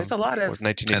There's a lot of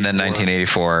 1984. And then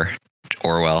 1984,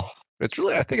 Orwell. It's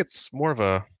really, I think it's more of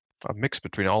a mix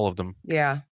between all of them.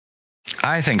 Yeah.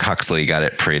 I think Huxley got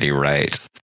it pretty right.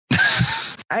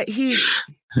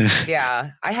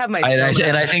 Yeah. I have my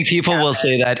And I think people will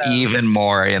say that so- even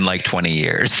more in like 20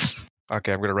 years.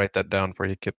 Okay, I'm going to write that down for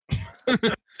you, Kip.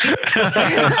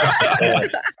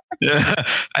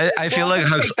 I feel Well, like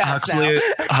we'll take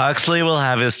that Huxley will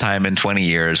have his time in 20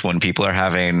 years when people are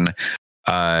having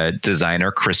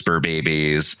designer CRISPR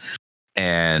babies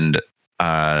and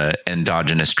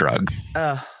endogenous drug.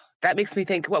 That makes me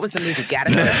think, what was the movie?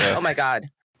 Gattaca? Oh my God.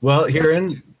 Well, do you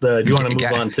want to move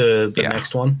Yeah. on to the Yeah.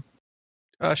 next one?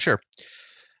 Sure.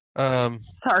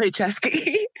 Sorry,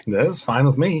 Chesky. That's fine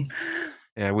with me.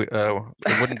 Yeah, we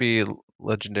it wouldn't be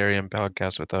Legendarium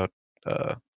podcast without.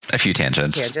 A few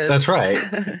tangents. That's right.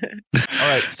 All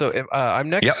right, so if, I'm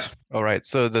next. Yep. All right,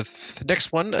 so the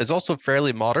next one is also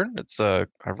fairly modern. It's I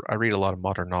read a lot of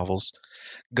modern novels.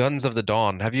 Guns of the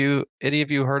Dawn. Have any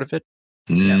of you heard of it?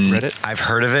 Read it? I've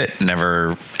heard of it.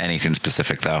 Never anything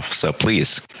specific though. So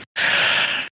please.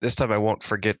 This time I won't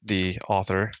forget the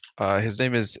author. His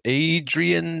name is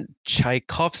Adrian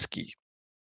Tchaikovsky.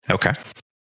 Okay.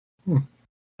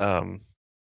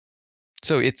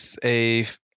 So it's a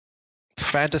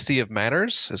fantasy of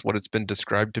manners, is what it's been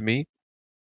described to me.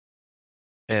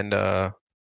 And a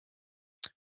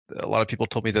lot of people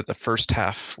told me that the first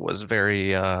half was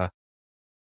very.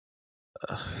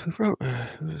 Who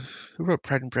wrote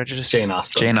Pride and Prejudice? Jane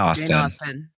Austen. Jane Austen. Jane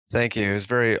Austen. Thank you. It was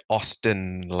very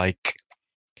Austen-like.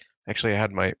 Actually, I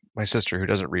had my sister who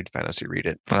doesn't read fantasy read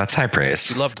it. Well, that's high praise.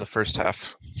 She loved the first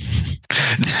half.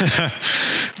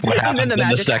 What And then happened the in the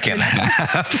magic second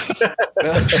happens.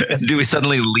 half? Do we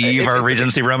suddenly leave our It's-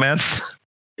 Regency romance?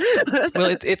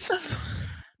 Well, it's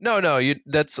no.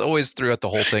 That's always throughout the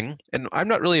whole thing. And I'm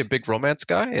not really a big romance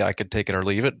guy. Yeah, I could take it or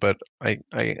leave it, but I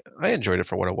enjoyed it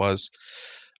for what it was.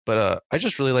 But I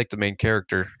just really like the main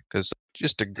character because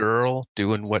just a girl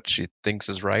doing what she thinks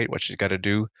is right, what she's got to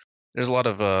do. There's a lot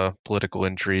of political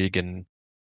intrigue and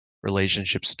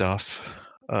relationship stuff.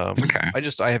 Okay.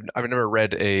 I've never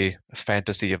read a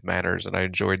fantasy of manners, and I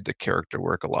enjoyed the character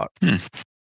work a lot.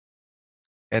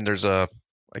 And there's I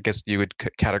guess you would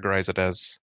categorize it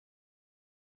as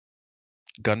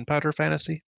gunpowder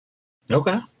fantasy,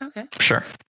 Okay. Okay. Sure.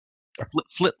 or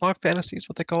flintlock fantasy is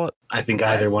what they call it. I think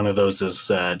either one of those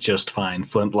is just fine.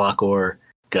 Flintlock or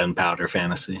gunpowder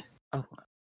fantasy. Oh,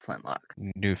 Flintlock.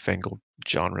 Newfangled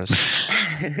genres.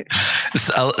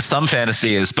 Some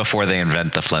fantasy is before they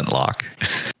invent the flintlock.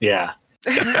 Yeah.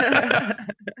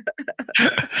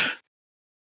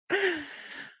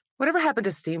 Whatever happened to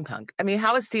steampunk? I mean,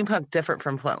 how is steampunk different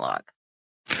from Flintlock?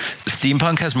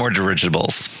 Steampunk has more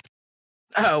dirigibles.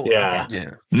 Oh, Yeah.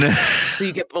 Yeah. okay. So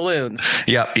you get balloons.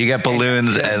 Yep, you get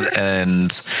balloons Yeah.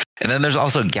 and then there's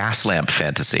also gas lamp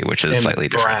fantasy, which is And slightly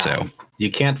different brown. too.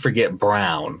 You can't forget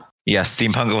brown. Yes,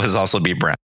 steampunk will also be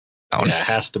brown. Yeah, it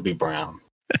has to be brown.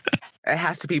 It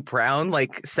has to be brown,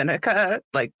 like Seneca,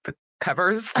 like the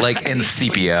covers. Like in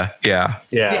sepia. Yeah.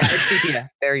 Yeah. Yeah, it's sepia.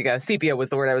 There you go. Sepia was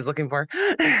the word I was looking for.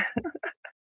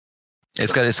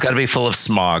 It's got to be full of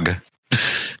smog.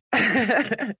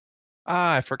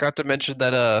 I forgot to mention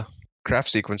that craft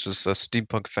sequence was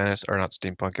steampunk fantasy, or not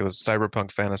steampunk. It was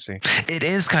cyberpunk fantasy. It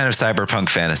is kind of cyberpunk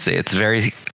fantasy. It's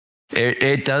very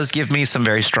it does give me some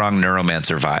very strong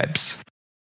neuromancer vibes.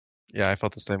 Yeah, I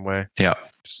felt the same way. Yeah.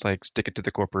 Just like stick it to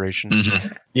the corporation.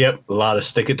 Mhm. Yep. A lot of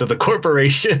stick it to the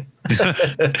corporation.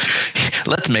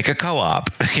 Let's make a co-op.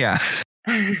 Yeah.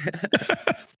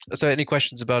 So, any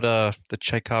questions about the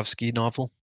Tchaikovsky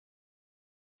novel?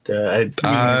 Who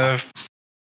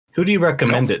do you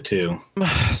recommend it to?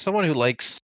 Someone who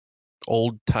likes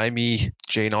old-timey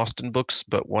Jane Austen books,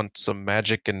 but want some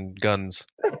magic and guns.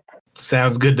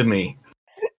 Sounds good to me.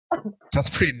 Sounds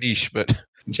pretty niche, but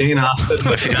Jane Austen.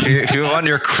 If you want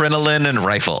your crinoline and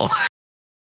rifle.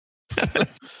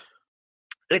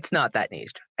 It's not that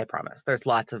niche, I promise. There's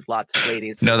lots of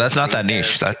ladies. No, that's not that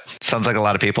niche. That sounds like a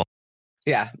lot of people.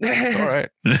 Yeah. all right.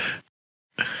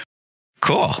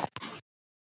 Cool.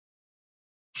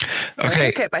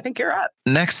 Okay, Kip, I think you're up.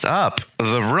 next up,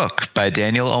 The Rook by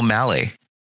Daniel O'Malley.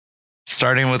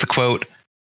 Starting with the quote,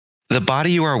 "The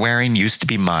body you are wearing used to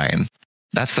be mine."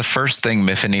 That's the first thing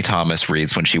Miffany Thomas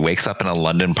reads when she wakes up in a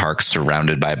London park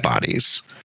surrounded by bodies.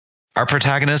 Our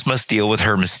protagonist must deal with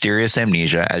her mysterious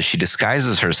amnesia as she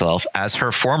disguises herself as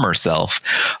her former self,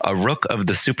 a rook of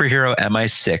the superhero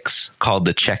MI6 called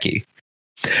the Checky.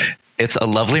 It's a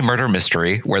lovely murder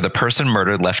mystery where the person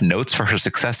murdered left notes for her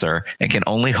successor and can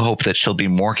only hope that she'll be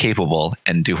more capable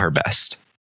and do her best.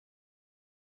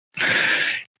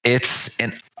 It's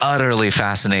an utterly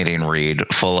fascinating read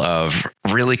full of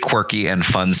really quirky and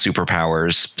fun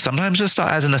superpowers, sometimes just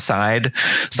as an aside,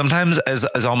 sometimes as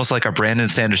almost like a Brandon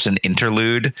Sanderson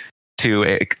interlude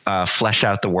to flesh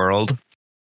out the world.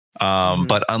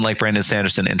 But unlike Brandon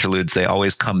Sanderson interludes, they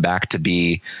always come back to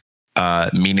be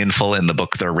meaningful in the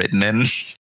book they're written in.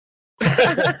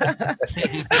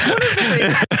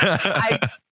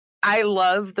 I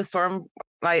love the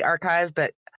Stormlight Archive,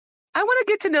 but I want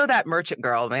to get to know that merchant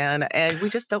girl, man, and we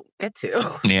just don't get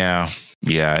to. Yeah,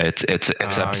 it's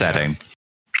upsetting. Yeah.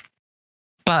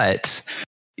 But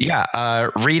yeah,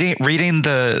 reading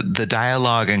the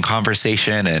dialogue and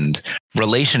conversation and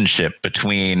relationship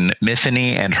between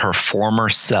Miffany and her former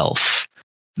self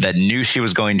that knew she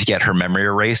was going to get her memory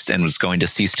erased and was going to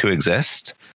cease to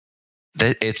exist,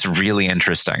 that it's really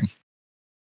interesting.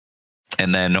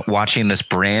 And then watching this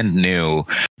brand new,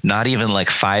 not even like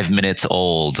 5 minutes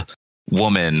old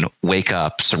woman wake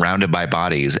up surrounded by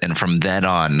bodies, and from then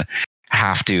on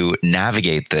have to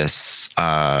navigate this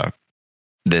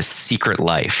this secret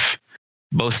life,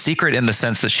 both secret in the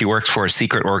sense that she works for a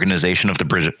secret organization of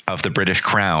the British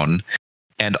Crown,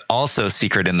 and also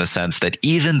secret in the sense that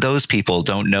even those people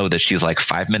don't know that she's like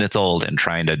 5 minutes old and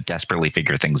trying to desperately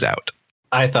figure things out.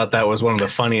 I thought that was one of the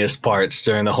funniest parts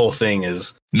during the whole thing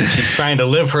is she's trying to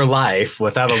live her life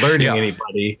without alerting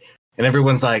anybody. And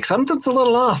everyone's like, something's a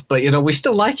little off, but we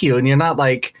still like you. And you're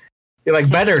like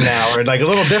better now or like a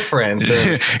little different.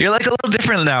 You're like a little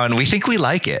different now. And we think we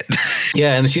like it.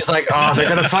 Yeah. And she's like, oh, they're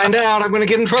going to find out. I'm going to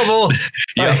get in trouble.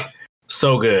 Yeah. Like,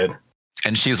 so good.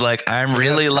 And she's like, I'm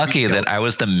really lucky that I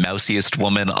was the mousiest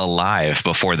woman alive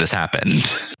before this happened.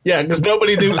 Yeah. Because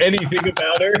nobody knew anything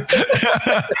about her.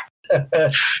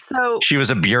 So she was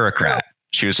a bureaucrat.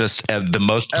 She was just the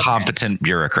most competent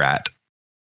bureaucrat.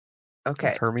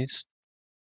 Okay. Hermes.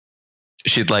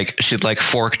 She'd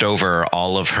forked over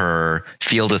all of her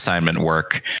field assignment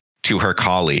work to her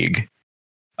colleague,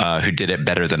 who did it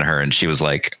better than her, and she was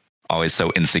like always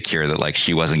so insecure that like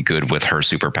she wasn't good with her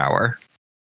superpower.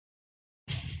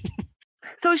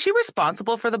 So is she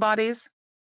responsible for the bodies,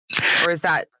 or is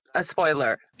that a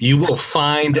spoiler? You will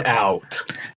find out.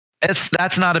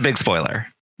 That's not a big spoiler.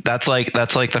 That's like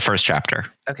the first chapter.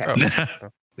 Okay. Oh.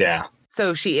 Yeah.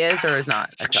 So she is or is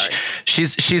not? I'm sorry.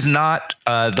 She's not.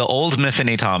 The old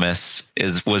Miffany Thomas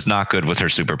was not good with her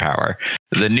superpower.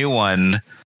 The new one,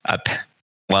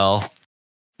 well,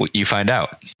 you find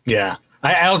out. Yeah,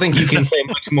 I don't think you can say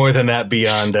much more than that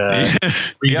beyond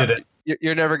read it.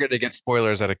 You're never going to get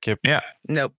spoilers out of Kip. Yeah.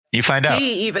 Nope. You find out.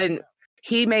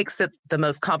 He makes it the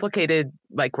most complicated,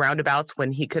 like roundabouts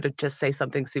when he could just say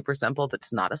something super simple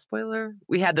that's not a spoiler.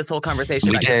 We had this whole conversation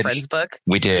about your friend's book.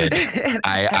 We did.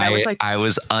 I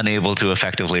was unable to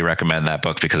effectively recommend that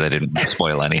book because I didn't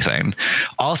spoil anything.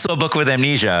 Also a book with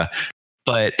amnesia,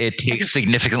 but it takes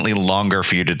significantly longer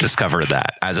for you to discover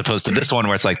that, as opposed to this one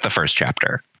where it's like the first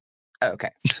chapter. Okay.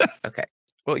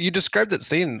 Well, you described that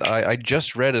scene. I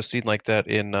just read a scene like that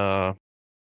in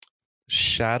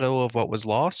Shadow of What Was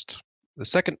Lost. The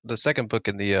second book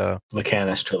in the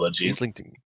Lycanis trilogy. He's linked.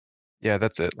 Yeah,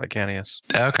 that's it. Lycanis.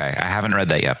 Okay, I haven't read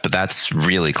that yet, but that's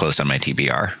really close on my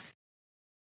TBR.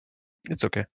 It's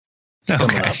okay. It's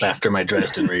coming up after my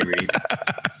Dresden reread.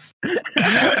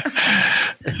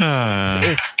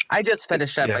 I just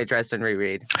finished up my Dresden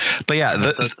reread. But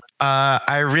yeah,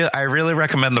 I really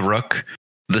recommend The Rook.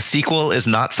 The sequel is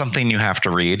not something you have to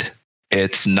read.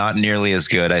 It's not nearly as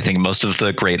good. I think most of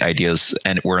the great ideas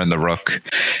were in The Rook.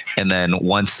 And then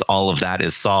once all of that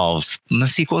is solved, the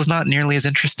sequel is not nearly as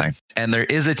interesting. And there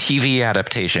is a TV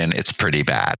adaptation. It's pretty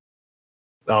bad.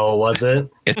 Oh, was it?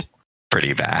 It's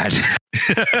pretty bad.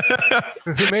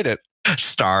 Who made it?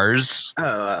 Stars.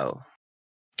 Oh.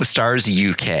 stars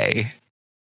UK.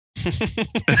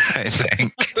 I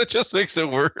think That just makes it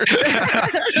worse.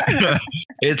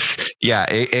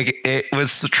 it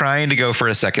was trying to go for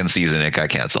a second season. It got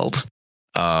canceled.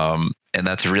 And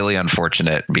that's really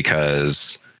unfortunate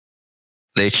because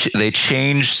they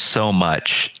changed so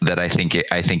much that I think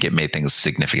it made things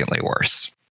significantly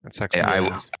worse. That's actually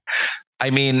I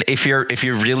mean, if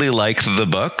you really like the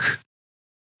book,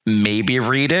 maybe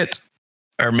read it,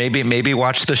 or maybe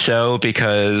watch the show,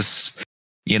 because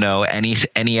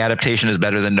any adaptation is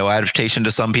better than no adaptation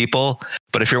to some people.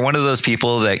 But if you're one of those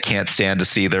people that can't stand to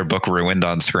see their book ruined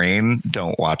on screen,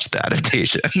 don't watch the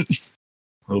adaptation.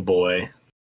 Oh boy.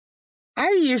 I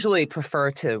usually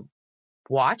prefer to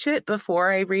watch it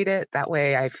before I read it. That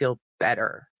way I feel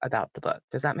better about the book.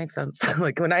 Does that make sense?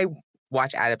 Like when I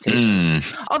watch adaptations.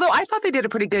 Although I thought they did a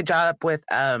pretty good job with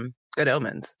Good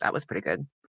Omens. That was pretty good.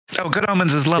 Oh, Good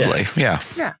Omens is lovely. Yeah.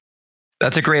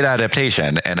 That's a great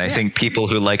adaptation. And I think people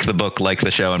who like the book like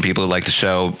the show, and people who like the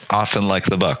show often like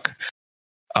the book.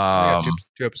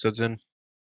 Two episodes in.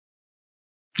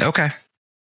 Okay.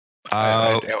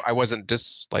 I wasn't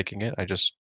disliking it. I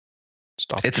just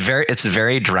stopped. It's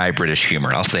very dry British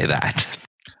humor. I'll say that.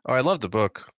 Oh, I love the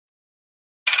book.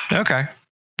 Okay.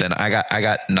 Then I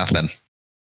got nothing.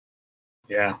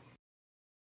 Yeah.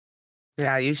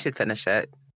 Yeah, you should finish it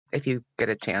if you get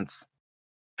a chance.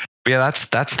 Yeah,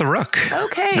 that's The Rook.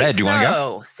 Okay, Red, do you want to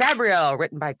go? Sabriel,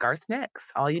 written by Garth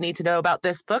Nix. All you need to know about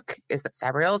this book is that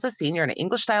Sabriel is a senior in an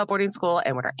English-style boarding school,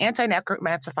 and when her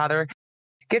anti-necromancer father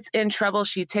gets in trouble,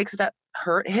 she takes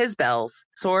his bells,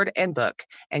 sword, and book,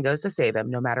 and goes to save him,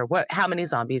 no matter how many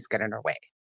zombies get in her way.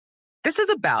 This is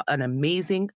about an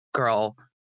amazing girl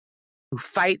who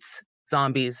fights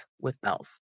zombies with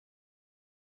bells.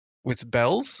 With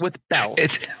bells? With bells.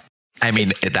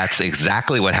 That's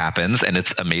exactly what happens, and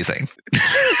it's amazing.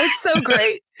 It's so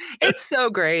great. It's so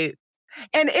great.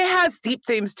 And it has deep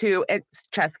themes too. It's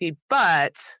Chesky,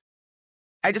 but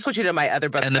I just want you to know my other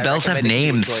books. And the bells have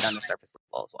names. You enjoyed on the surface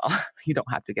level as well. You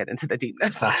don't have to get into the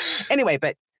deepness. Anyway,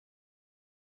 but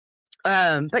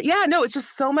yeah, no, it's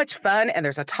just so much fun. And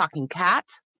there's a talking cat.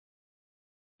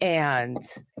 And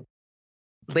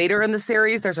later in the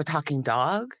series, there's a talking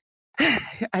dog.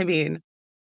 I mean,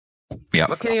 yeah.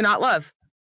 What can you not love?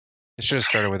 It should have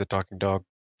started with a talking dog.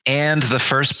 And the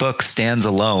first book stands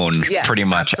alone, pretty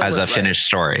much, as a finished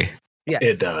story. Yes,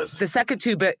 it does. The second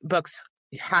two books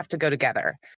have to go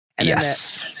together. And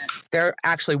yes. They're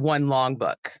actually one long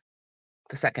book.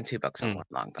 The second two books are one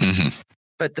long book. Mm-hmm.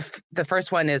 But the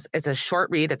first one it's a short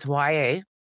read. It's YA,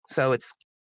 so it's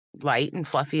light and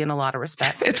fluffy in a lot of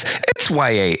respects. It's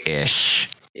YA-ish.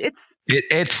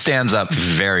 It stands up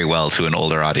very well to an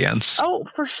older audience. Oh,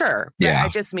 for sure. But yeah. I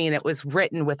just mean it was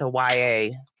written with a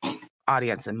YA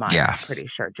audience in mind. Yeah. I'm pretty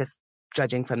sure, just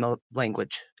judging from the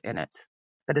language in it.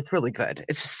 But it's really good.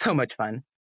 It's just so much fun.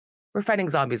 We're fighting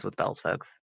zombies with bells,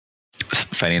 folks.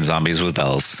 Fighting zombies with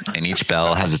bells. And each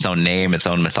bell has its own name, its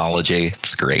own mythology.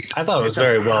 It's great. I thought it was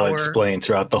very well explained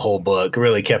throughout the whole book. It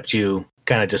really kept you,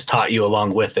 kind of just taught you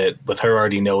along with it, with her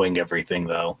already knowing everything,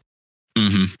 though.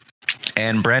 Mm-hmm.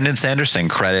 And Brandon Sanderson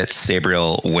credits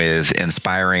Sabriel with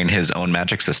inspiring his own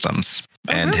magic systems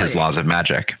and his laws of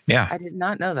magic. Yeah. I did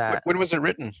not know that. When was it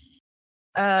written?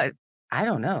 I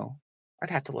don't know. I'd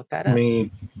have to look that up. Let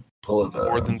me pull it up.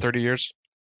 More than 30 years?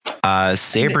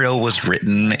 Sabriel was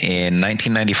written in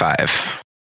 1995.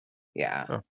 Yeah.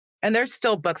 Oh. And there's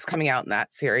still books coming out in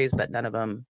that series, but none of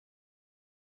them.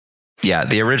 Yeah,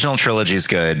 the original trilogy is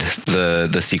good.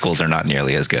 The sequels are not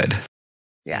nearly as good.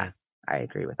 Yeah. I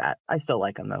agree with that. I still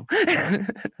like them, though.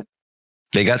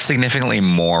 They got significantly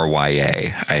more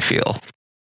YA, I feel.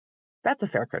 That's a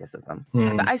fair criticism.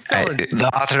 But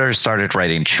the author started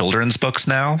writing children's books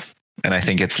now, and I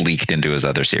think it's leaked into his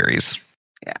other series.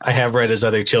 Yeah, I have read his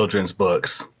other children's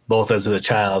books, both as a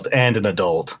child and an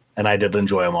adult, and I did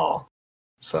enjoy them all.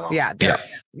 So yeah.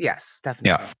 Yes,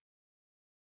 definitely. Yeah.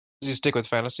 Does he stick with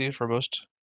fantasy for most?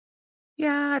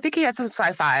 Yeah, I think he has some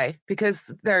sci-fi,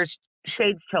 because there's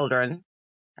Shade's Children,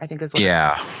 I think is what.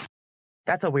 Yeah,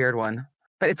 that's a weird one,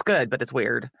 but it's good. But it's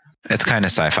weird. It's kind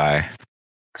of sci-fi,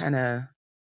 kind of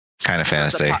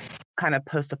fantasy, kind of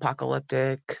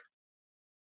post-apocalyptic,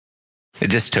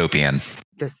 dystopian.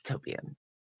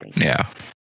 Yeah.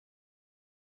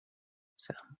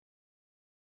 So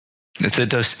it's a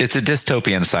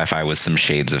dystopian sci-fi with some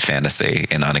shades of fantasy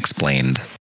and unexplained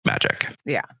magic.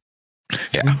 Yeah.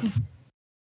 Yeah.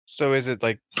 So is it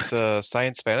like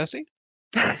science fantasy?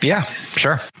 Yeah,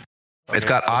 sure. Okay. It's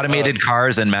got automated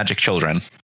cars and magic children.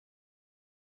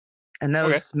 And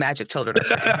those magic children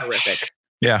are horrific.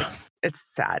 Yeah. It's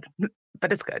sad,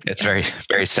 but it's good. It's very,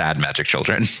 very sad magic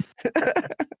children.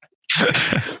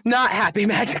 Not happy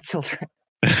magic children.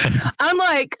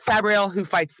 Unlike Sabriel, who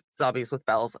fights zombies with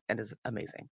bells and is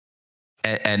amazing.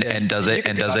 And does it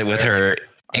with there. her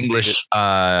English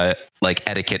like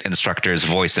etiquette instructor's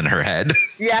voice in her head.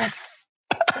 Yes.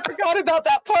 I forgot about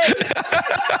that part.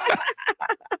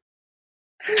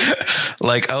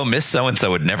 Like, oh, Miss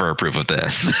So-and-so would never approve of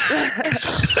this.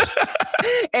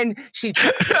 And she's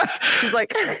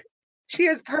like,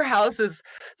 her house is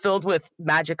filled with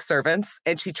magic servants,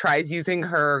 and she tries using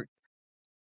her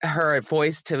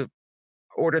voice to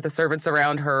order the servants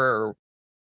around her,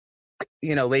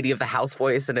 lady of the house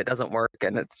voice, and it doesn't work,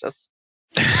 and it's just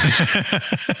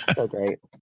so great.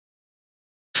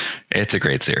 It's a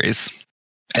great series.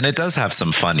 And it does have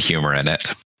some fun humor in it.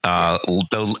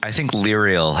 Though I think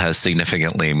Lyriel has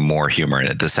significantly more humor in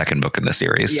it, the second book in the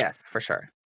series. Yes, for sure.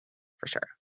 For sure.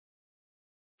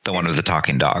 The one with the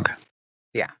talking dog.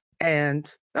 Yeah.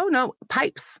 And,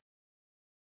 pipes.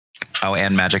 Oh,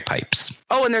 and magic pipes.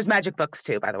 Oh, and there's magic books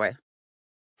too, by the way.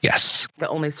 Yes. That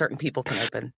only certain people can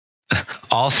open.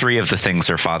 All three of the things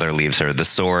her father leaves her, the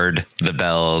sword, the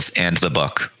bells, and the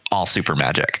book, all super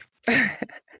magic.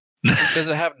 Does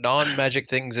it have non-magic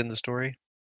things in the story?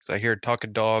 Because I hear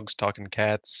talking dogs, talking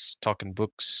cats, talking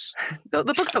books. The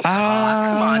books don't talk.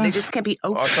 Come on, they just can't be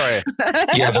open. Oh, sorry.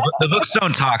 Yeah, the books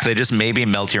don't talk. They just maybe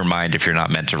melt your mind if you're not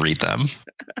meant to read them.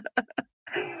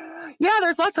 Yeah,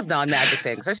 there's lots of non-magic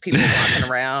things. There's people walking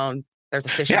around. There's a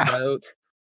fishing boat.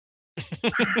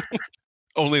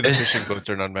 Only the fishing boats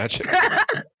are non-magic.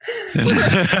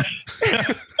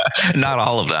 Not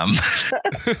all of them.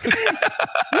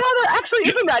 No, there actually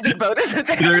is a magic boat, isn't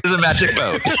there? There is a magic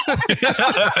boat.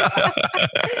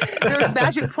 There's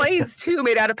magic planes too,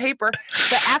 made out of paper.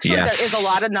 But actually, Yes. there is a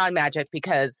lot of non-magic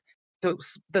because the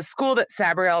school that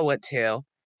Sabriel went to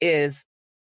is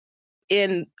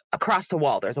across the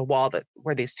wall. There's a wall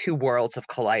where these two worlds have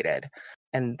collided,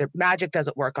 and the magic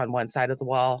doesn't work on one side of the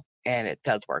wall, and it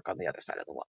does work on the other side of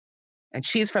the wall. And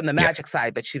she's from the magic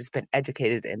side, but she's been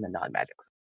educated in the non-magic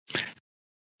side.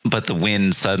 But the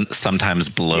wind sometimes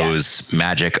blows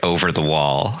magic over the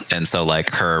wall. And so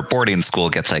like her boarding school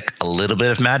gets like a little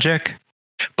bit of magic,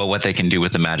 but what they can do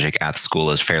with the magic at school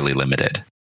is fairly limited.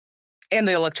 And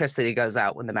the electricity goes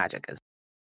out when the magic is.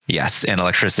 Yes, and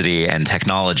electricity and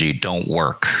technology don't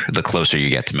work the closer you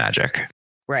get to magic.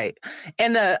 Right.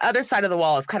 And the other side of the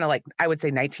wall is kind of like, I would say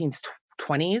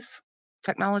 1920s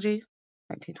technology.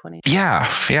 1920s. Yeah,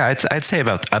 I'd say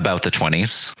about the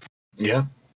 20s. Yeah.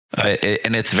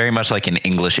 And it's very much like an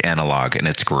English analog, and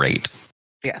it's great.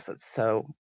 Yes, it's so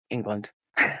England.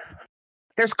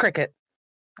 There's cricket.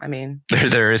 I mean,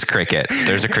 there is cricket.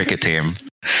 There's a cricket team,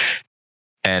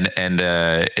 and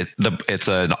it's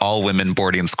an all-women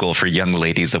boarding school for young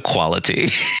ladies of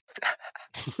quality.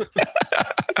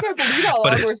 I can't believe how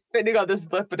long we're spending on this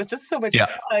book, but it's just so much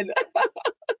fun.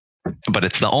 But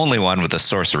it's the only one with a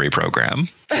sorcery program.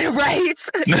 Right.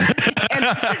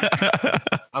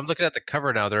 I'm looking at the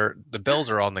cover now. The bells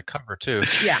are on the cover too.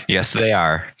 Yeah. Yes, they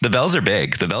are. The bells are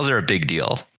big. The bells are a big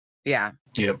deal. Yeah.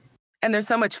 Yep. And they're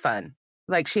so much fun.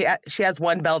 Like she has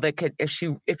one bell that could, if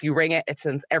you ring it, it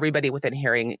sends everybody within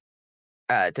hearing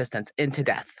distance into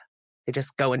death. They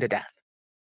just go into death.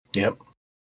 Yep.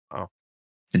 Oh.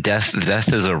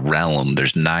 Death is a realm.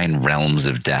 There's 9 realms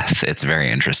of death. It's very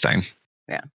interesting.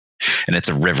 Yeah. And it's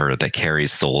a river that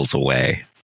carries souls away.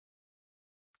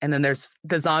 And then there's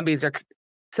the zombies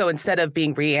so instead of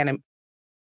being reanimated,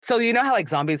 so you know how like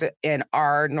zombies in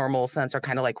our normal sense are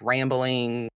kind of like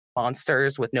rambling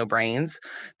monsters with no brains.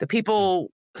 The people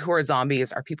who are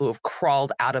zombies are people who have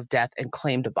crawled out of death and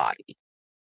claimed a body.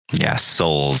 Yeah,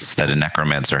 souls that a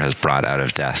necromancer has brought out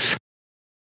of death.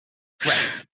 Right.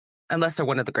 Unless they're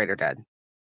one of the greater dead.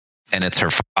 And it's her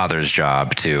father's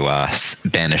job to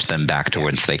banish them back to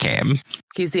whence they came.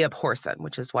 He's the Abhorsen,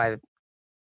 which is why...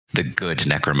 The good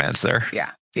necromancer. Yeah,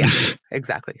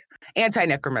 exactly.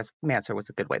 Anti-necromancer was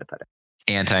a good way to put it.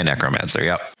 Anti-necromancer,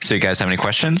 yep. So you guys have any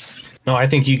questions? No, I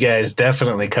think you guys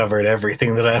definitely covered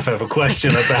everything that I have a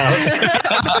question about.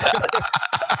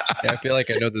 Yeah, I feel like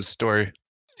I know this story.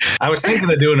 I was thinking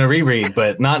of doing a reread,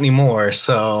 but not anymore,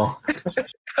 so...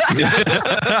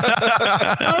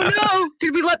 Oh no!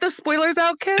 Did we let the spoilers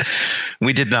out, Kit?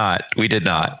 We did not.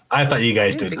 I thought you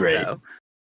guys did great. So.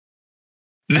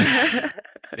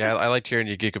 Yeah, I liked hearing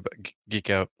you geek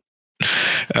out.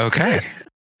 Okay.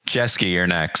 Jesky, you're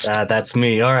next. That's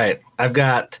me. All right. I've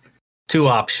got 2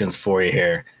 options for you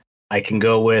here. I can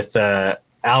go with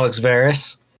Alex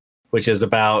Varys, which is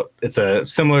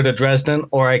it's similar to Dresden,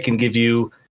 or I can give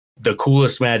you the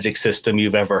coolest magic system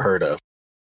you've ever heard of.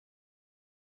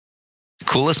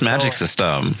 Coolest magic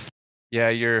system. Yeah,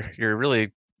 you're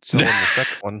really selling the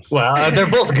second one. Well, they're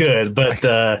both good, but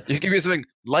You give me something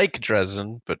like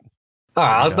Dresden, but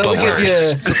let me give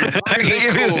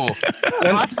you. cool.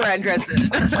 Off-brand Dresden.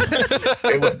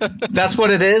 That's what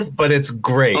it is, but it's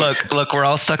great. Look, we're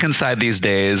all stuck inside these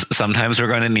days. Sometimes we're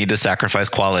going to need to sacrifice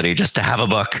quality just to have a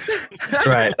book. That's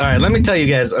right. All right, let me tell you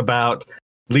guys about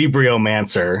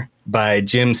Libriomancer by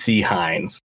Jim C.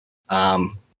 Hines.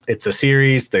 It's a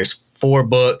series. There's 4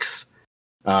 books.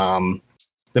 The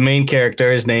main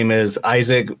character, his name is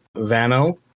Isaac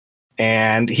Vano,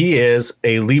 and he is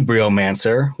a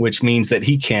Libriomancer, which means that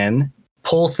he can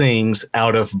pull things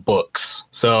out of books.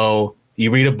 So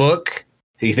you read a book,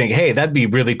 you think, hey, that'd be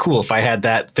really cool if I had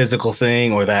that physical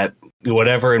thing or that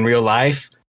whatever in real life.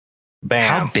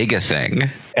 Bam. How big a thing?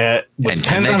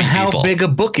 Depends on how big a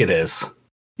book it is.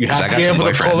 You have to be able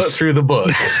to pull it through the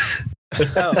book.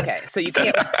 Oh, okay, so you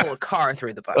can't pull a car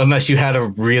through the book. Unless you had a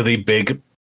really big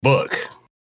book.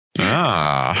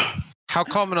 Ah. How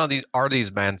common are these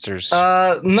Mancers?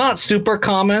 Not super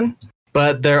common,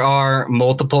 but there are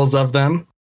multiples of them.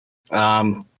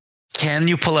 Can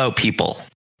you pull out people?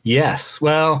 Yes.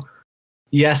 Well,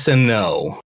 yes and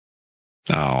no.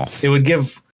 Oh. It would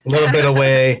give a little bit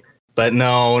away, but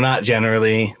no, not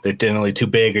generally. They're generally too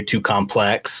big or too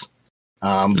complex.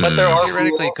 But there are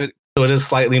theoretically rules, so it is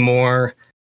slightly more.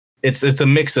 It's a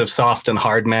mix of soft and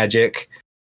hard magic,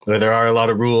 where there are a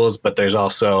lot of rules, but there's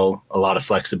also a lot of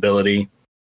flexibility.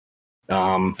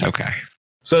 Okay.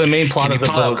 So the main plot Can of you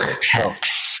the pull out book,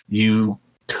 pets? you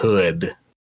could,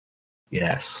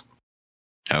 yes.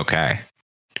 Okay.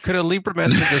 Could a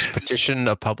Libromancer just petition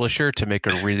a publisher to make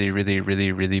a really, really,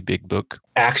 really, really big book?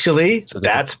 Actually, So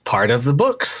that's part of the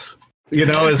books. You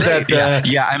know, is that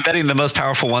Yeah, I'm betting the most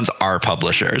powerful ones are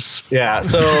publishers. yeah.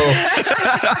 So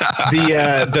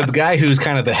the guy who's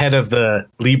kind of the head of the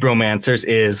Libromancers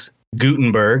is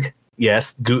Gutenberg.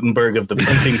 Yes, Gutenberg of the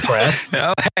printing press.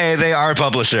 Oh, hey, they are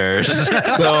publishers.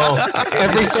 So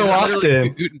every so often,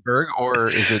 Gutenberg, or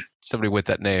is it somebody with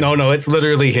that name? no, it's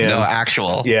literally him. No,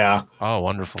 actual. Yeah, Oh,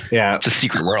 wonderful. yeah. It's a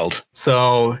secret world.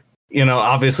 So, you know,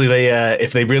 obviously they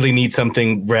if they really need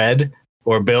something read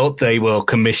or built, they will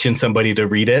commission somebody to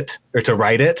read it or to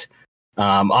write it.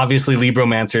 Obviously,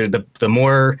 Libromancer, the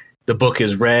more the book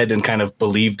is read and kind of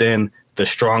believed in, the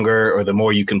stronger or the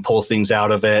more you can pull things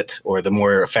out of it, or the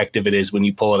more effective it is when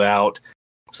you pull it out.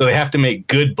 So they have to make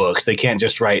good books. They can't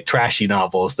just write trashy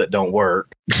novels that don't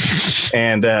work.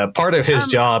 And part of his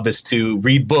job is to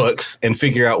read books and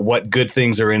figure out what good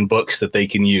things are in books that they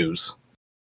can use.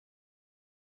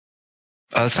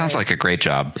 Oh, that sounds like a great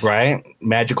job. Right?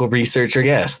 Magical researcher.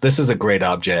 Yes, this is a great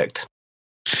object.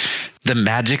 The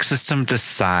magic system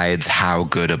decides how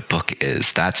good a book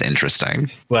is. That's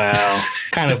interesting. Well,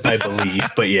 kind of my belief,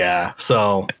 but yeah.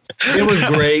 So it was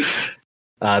great.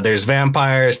 There's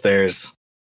vampires. There's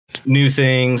new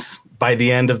things. By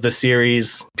the end of the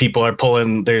series, people are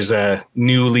pulling. There's a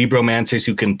new Libromancers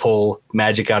who can pull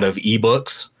magic out of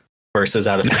ebooks versus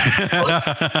out of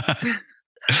books.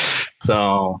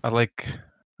 So I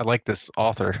like this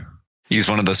author. Use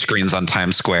one of those screens on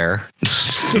Times Square.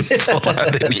 Pull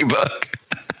out an ebook.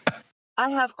 I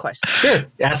have questions. sure,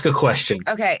 ask a question.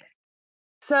 Okay,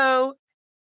 so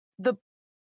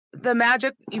the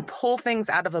magic, you pull things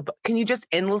out of a book. Can you just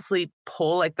endlessly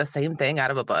pull like the same thing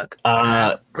out of a book,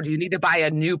 or do you need to buy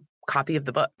a new copy of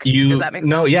the book? Does that make sense?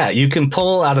 No, yeah, you can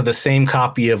pull out of the same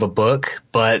copy of a book,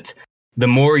 but the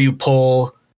more you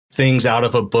pull things out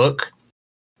of a book,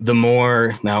 the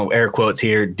more, now air quotes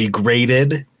here,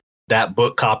 degraded that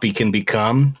book copy can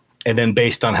become. And then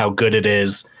based on how good it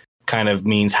is, kind of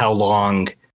means how long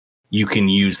you can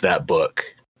use that book,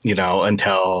 you know,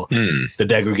 until the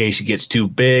degradation gets too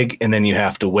big, and then you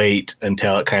have to wait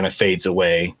until it kind of fades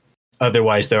away.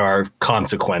 Otherwise, there are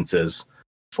consequences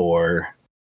for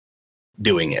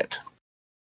doing it.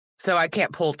 So I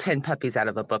can't pull 10 puppies out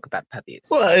of a book about puppies.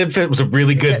 Well, if it was a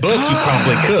really good book, you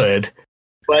probably could.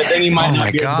 But then you might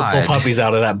not be able to pull puppies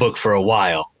out of that book for a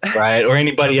while, right? Or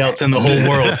anybody else in the whole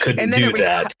world couldn't do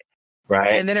that,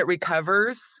 right? And then it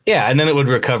recovers? Yeah, and then it would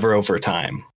recover over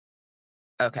time.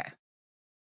 Okay.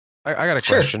 I got a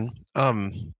Sure. question.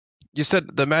 You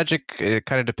said the magic, it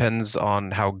kind of depends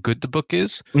on how good the book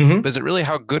is. Mm-hmm. But is it really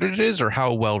how good it is or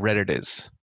how well read it is?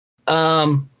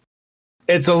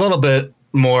 It's a little bit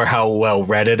more how well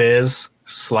read it is,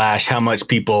 / how much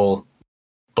people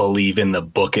believe in the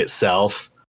book itself.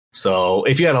 So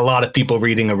if you had a lot of people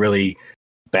reading a really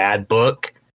bad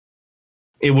book,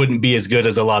 it wouldn't be as good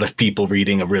as a lot of people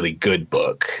reading a really good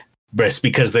book. Just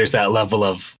because there's that level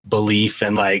of belief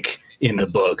and like in the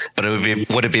book. But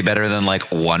would it be better than like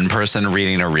one person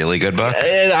reading a really good book?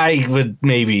 I would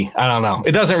maybe. I don't know.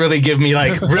 It doesn't really give me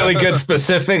like really good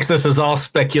specifics. This is all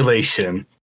speculation.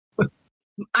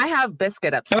 I have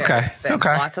Biscuit upstairs that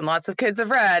lots and lots of kids have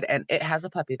read, and it has a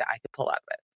puppy that I could pull out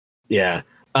of it. Yeah.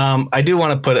 I do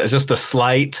want to put just a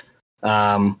slight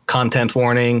content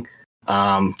warning,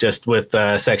 just with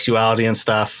sexuality and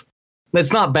stuff.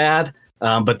 It's not bad,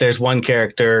 but there's one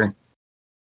character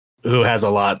who has a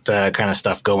lot kind of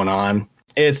stuff going on.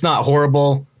 It's not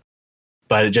horrible,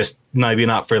 but it just maybe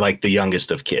not for like the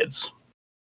youngest of kids.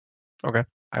 Okay.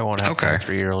 I won't have my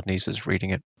 3-year-old nieces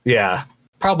reading it. Yeah,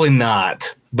 probably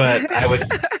not. But I would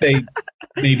say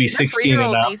maybe 16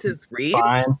 and up. Nieces read?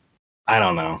 Fine. I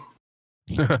don't know.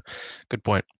 Good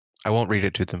point. I won't read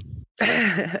it to them.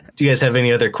 Do you guys have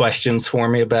any other questions for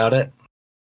me about it?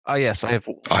 Oh, yes, I have.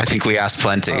 I think we asked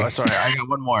plenty. Oh, sorry, I got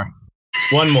one more.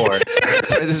 One more.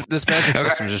 This magic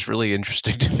system is just really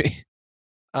interesting to me.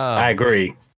 I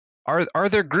agree. Are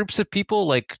there groups of people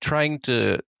like trying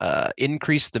to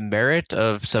increase the merit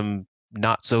of some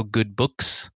not so good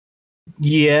books?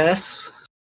 Yes.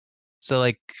 So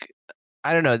like,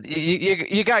 I don't know.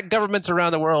 You got governments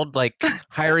around the world like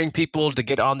hiring people to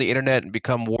get on the internet and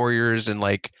become warriors and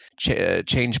like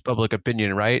change public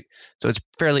opinion, right? So it's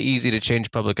fairly easy to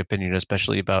change public opinion,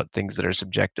 especially about things that are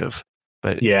subjective.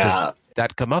 But does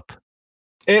that come up?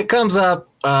 It comes up,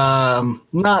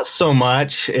 not so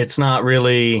much. It's not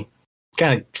really,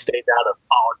 kind of stays out of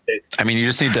politics. I mean, you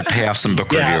just need to pay off some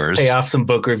book reviewers. Pay off some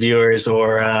book reviewers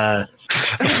or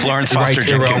Florence Foster write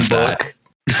your own Jenkins book.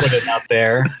 Put it out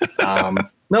there.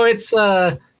 No, it's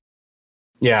a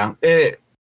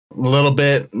little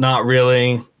bit, not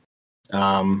really.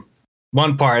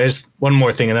 One part is one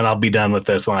more thing, and then I'll be done with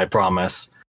this one, I promise.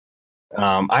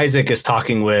 Isaac is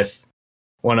talking with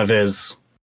one of his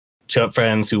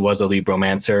friends who was a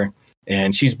Libromancer,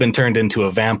 and she's been turned into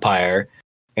a vampire.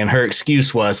 And her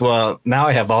excuse was, well, now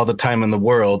I have all the time in the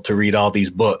world to read all these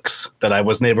books that I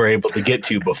was never able to get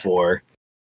to before.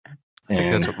 I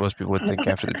think that's what most people would think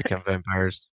after they become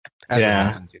vampires. As it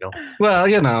happens, Well,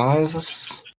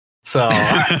 so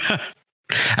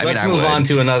let's move on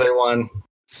to another one.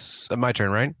 It's my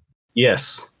turn, right?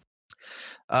 Yes.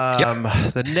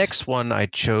 The next one I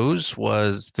chose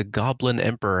was The Goblin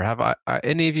Emperor. Have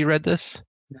any of you read this?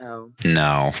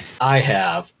 No. I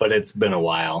have, but it's been a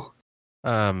while.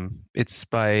 It's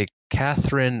by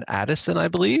Catherine Addison, I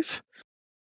believe.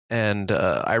 And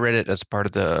I read it as part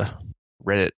of the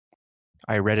Reddit.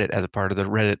 I read it as a part of the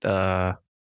Reddit.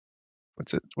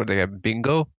 What's it? What do they got?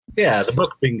 Bingo? Yeah, the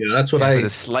book Bingo. That's what the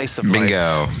slice of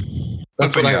Bingo. Life.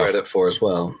 That's what I read it for as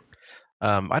well.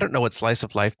 I don't know what slice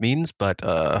of life means, but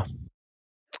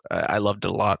I loved it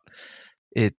a lot.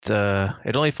 It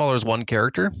only follows one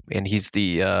character, and he's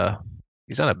he's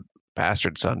not a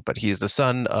bastard son, but he's the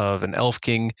son of an elf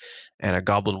king and a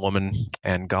goblin woman,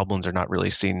 and goblins are not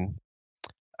really seen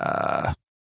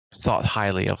thought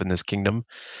highly of in this kingdom.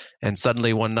 And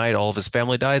suddenly one night all of his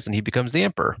family dies and he becomes the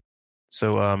emperor.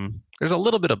 So there's a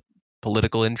little bit of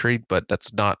political intrigue, but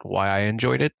that's not why I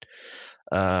enjoyed it.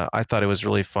 I thought it was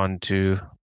really fun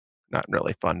not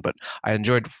really fun, but I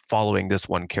enjoyed following this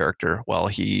one character while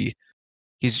he's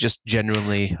just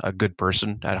genuinely a good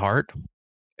person at heart.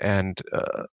 And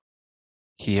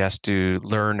he has to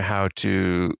learn how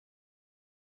to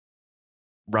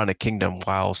run a kingdom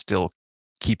while still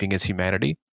keeping his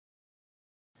humanity.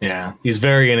 Yeah, he's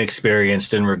very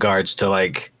inexperienced in regards to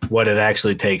like what it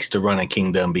actually takes to run a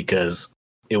kingdom, because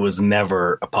it was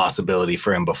never a possibility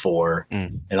for him before,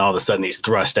 and all of a sudden he's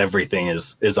thrust everything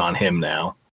is on him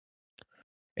now.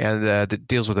 And that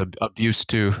deals with abuse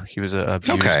too. He was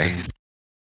abused. Okay.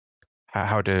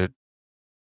 How to.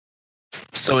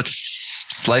 So it's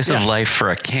slice of life for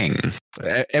a king.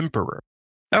 Emperor.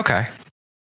 Okay.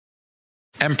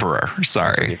 Emperor.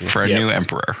 Sorry, for a new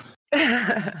emperor.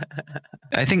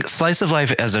 I think slice of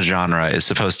life as a genre is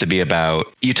supposed to be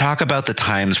about, you talk about the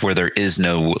times where there is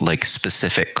no like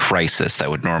specific crisis that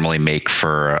would normally make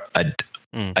for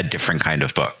a different kind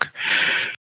of book.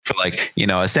 For like,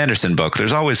 a Sanderson book,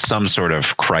 there's always some sort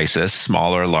of crisis,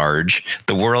 small or large.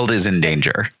 The world is in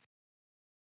danger.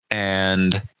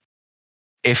 And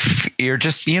if you're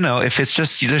just, if it's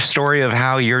just the story of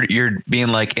how you're being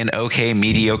like an okay,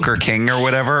 mediocre king or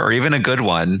whatever, or even a good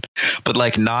one, but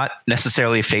like not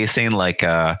necessarily facing like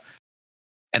an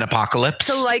apocalypse.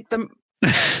 So like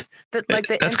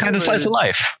that's kind of slice of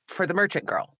life for The Merchant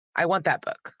Girl. I want that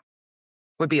book.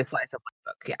 Would be a slice of life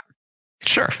book. Yeah.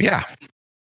 Sure. Yeah.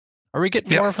 Are we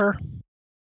getting more of her?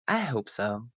 I hope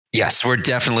so. Yes, we're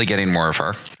definitely getting more of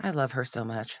her. I love her so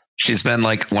much. She's been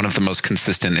like one of the most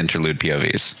consistent interlude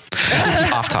POVs.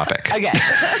 Off topic. Okay.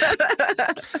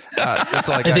 That's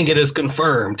all I think it is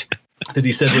confirmed that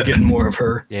he said we're getting more of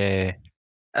her. Yeah.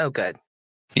 Oh, good.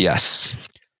 Yes.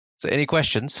 So, any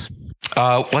questions?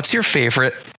 What's your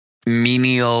favorite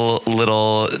menial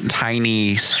little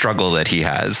tiny struggle that he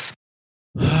has?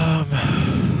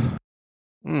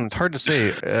 It's hard to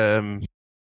say.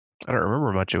 I don't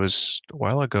remember much. It was a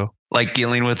while ago. Like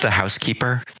dealing with the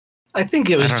housekeeper? I think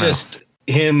it was just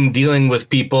him dealing with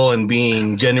people and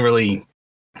being generally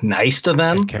nice to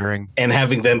them And caring. and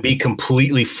having them be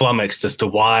completely flummoxed as to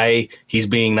why he's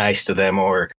being nice to them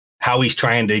or how he's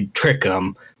trying to trick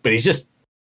them. But he's just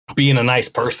being a nice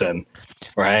person,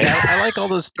 right? Yeah, I like all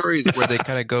those stories where they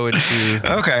kind of go into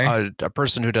Okay. a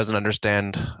person who doesn't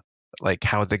understand like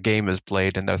how the game is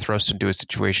played, and they're thrust into a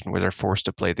situation where they're forced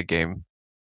to play the game,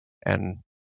 and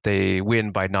they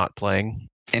win by not playing.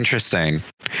 Interesting.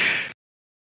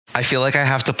 I feel like I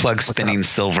have to plug Spinning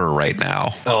Silver right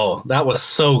now. Oh, that was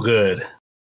so good.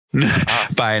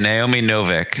 By Naomi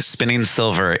Novik. Spinning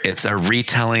Silver. It's a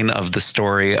retelling of the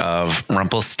story of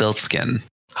Rumpelstiltskin.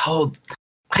 Oh,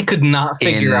 I could not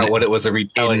figure out what it was a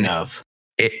retelling of.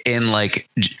 In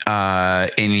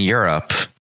Europe,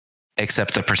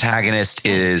 except the protagonist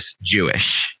is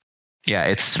Jewish. Yeah,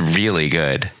 it's really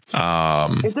good.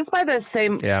 Is this by the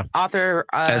same author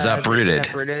as Uprooted?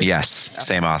 Yes, Okay.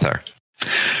 same author.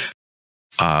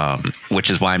 Which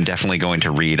is why I'm definitely going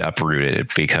to read Uprooted,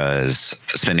 because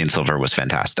Spinning Silver was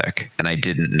fantastic, and I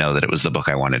didn't know that it was the book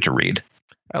I wanted to read.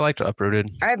 I liked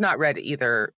Uprooted. I have not read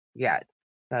either yet,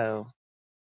 so.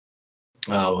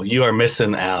 Oh, you are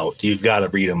missing out. You've got to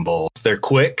read them both. They're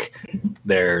quick,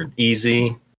 they're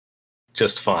easy,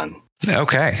 just fun.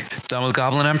 Okay, done with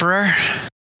Goblin Emperor?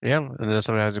 Yeah, and then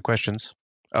somebody has any questions.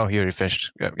 Oh, he already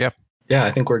finished. Yep. Yeah,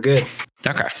 I think we're good.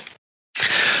 Okay.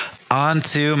 On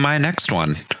to my next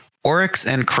one. Oryx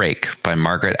and Crake by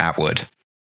Margaret Atwood.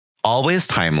 Always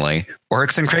timely,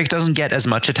 Oryx and Crake doesn't get as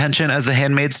much attention as The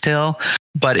Handmaid's Tale,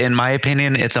 but in my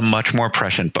opinion, it's a much more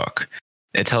prescient book.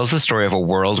 It tells the story of a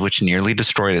world which nearly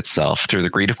destroyed itself through the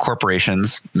greed of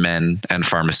corporations, men, and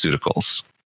pharmaceuticals.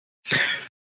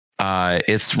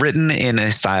 It's written in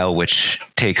a style which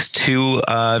takes two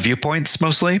viewpoints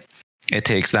mostly. It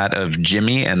takes that of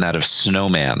Jimmy and that of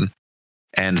Snowman.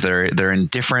 And they're in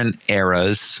different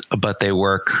eras, but they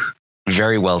work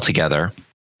very well together.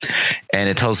 And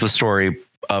it tells the story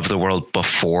of the world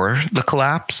before the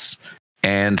collapse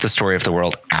and the story of the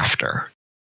world after.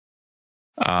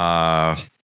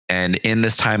 And in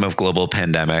this time of global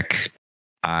pandemic,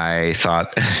 I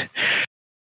thought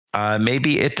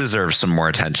maybe it deserves some more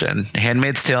attention.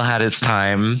 Handmaid's Tale had its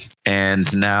time,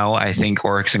 and now I think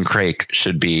Oryx and Crake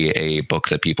should be a book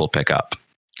that people pick up.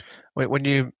 Wait, when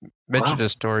you mentioned a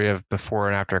story of before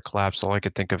and after a collapse, all I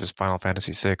could think of is Final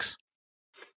Fantasy VI.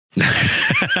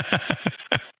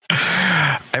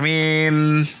 I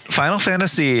mean, Final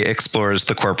Fantasy explores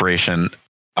the corporation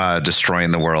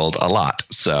destroying the world a lot.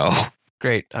 So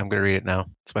great, I'm going to read it now.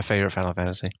 It's my favorite Final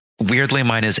Fantasy. Weirdly,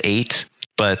 mine is 8,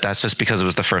 but that's just because it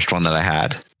was the first one that I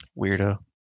had. Weirdo.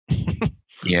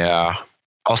 Yeah.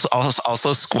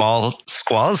 Also, Squall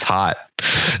is hot.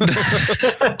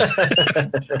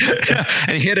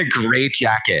 And he had a great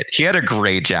jacket.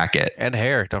 And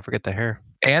hair. Don't forget the hair.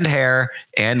 And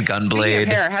Gunblade.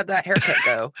 Hair, how'd that haircut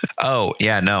go? Oh,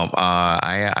 yeah, no.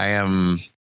 I've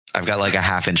got like a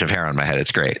half inch of hair on my head.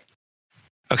 It's great.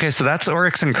 Okay, so that's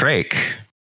Oryx and Crake.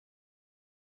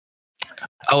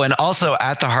 Oh, and also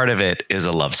at the heart of it is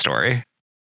a love story.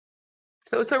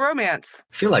 So it's a romance.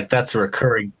 I feel like that's a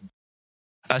recurring.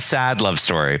 A sad love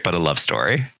story, but a love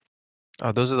story.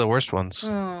 Oh, those are the worst ones.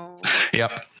 Oh.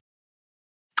 Yep.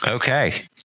 Okay.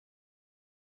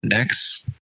 Next.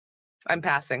 I'm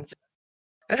passing.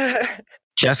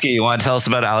 Jessica, you want to tell us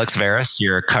about Alex Verus,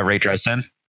 your cut rate Dresden?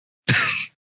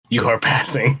 You are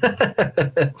passing.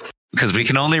 Because we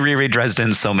can only reread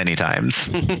Dresden so many times.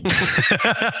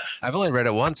 I've only read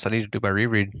it once. I need to do my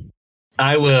reread.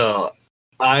 I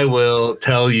will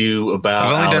tell you about.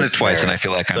 I've only done it Alex twice, Verus. and I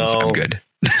feel like I'm good.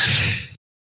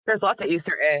 There's lots of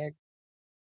Easter eggs.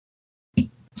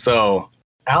 So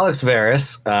Alex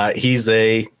Verus, he's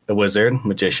a wizard,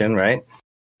 magician, right?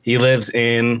 He lives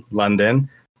in London,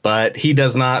 but he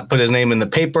does not put his name in the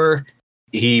paper.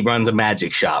 He runs a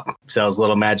magic shop, sells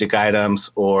little magic items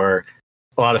or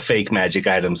a lot of fake magic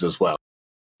items as well,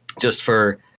 just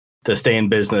to stay in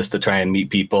business, to try and meet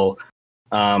people.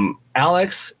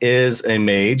 Alex is a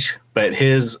mage, but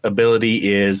his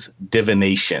ability is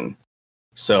divination.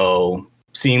 So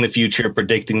seeing the future,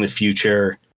 predicting the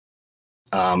future.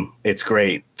 It's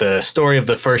great. The story of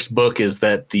the first book is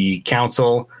that the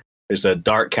council, there's a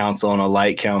dark council and a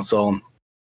light council.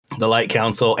 The light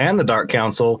council and the dark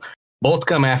council both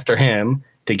come after him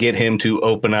to get him to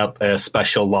open up a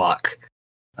special lock.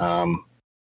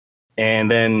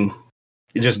 And then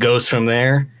it just goes from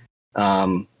there.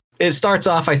 It starts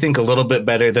off, I think, a little bit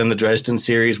better than the Dresden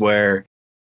series, where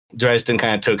Dresden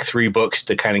kind of took 3 books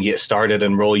to kind of get started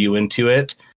and roll you into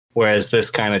it. Whereas this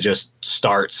kind of just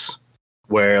starts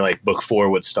where like book 4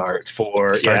 would start.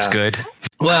 Starts good.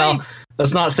 Well,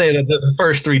 let's not say that the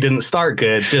first 3 didn't start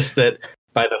good, just that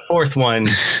by the 4th one,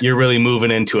 you're really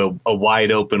moving into a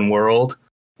wide open world.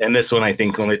 And this one, I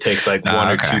think, only takes like 1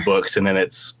 or 2 books, and then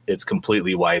it's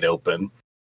completely wide open.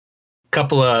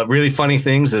 Couple of really funny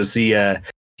things is he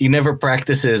never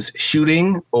practices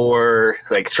shooting or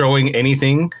like throwing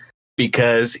anything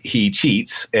because he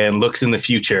cheats and looks in the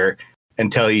future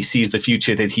until he sees the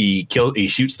future that he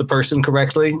shoots the person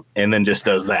correctly, and then just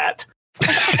does that.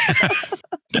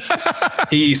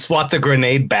 He swats a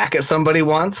grenade back at somebody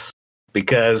once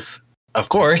because, of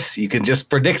course, you can just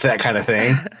predict that kind of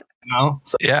thing. You know?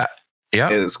 So yeah.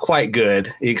 It is quite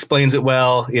good. He explains it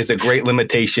well. He has a great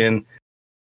limitation,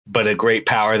 but a great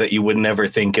power that you would never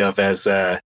think of as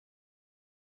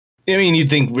you'd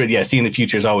think, seeing the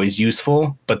future is always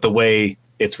useful, but the way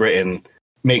it's written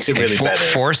makes it really better.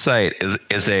 Foresight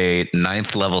is a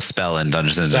 9th level spell in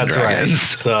Dungeons and Dragons. That's right.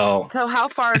 So how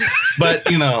far? But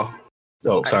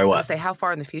sorry, what? Say, how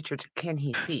far in the future can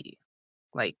he see?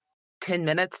 Like 10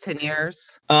 minutes, 10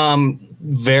 years?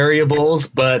 Variables,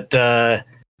 but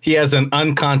he has an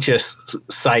unconscious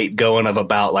sight going of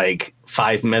about like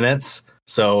 5 minutes.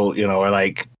 So, or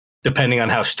like depending on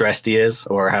how stressed he is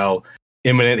or how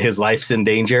imminent his life's in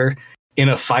danger. In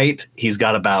a fight, he's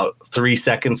got about 3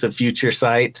 seconds of future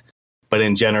sight. But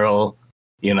in general,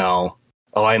 I know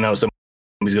somebody's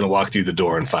going to walk through the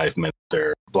door in 5 minutes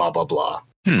or blah, blah, blah.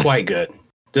 Quite good.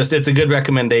 It's a good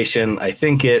recommendation. I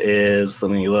think it is,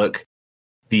 let me look.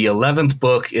 The 11th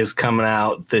book is coming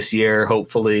out this year,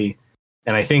 hopefully.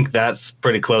 And I think that's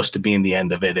pretty close to being the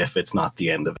end of it, if it's not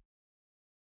the end of it.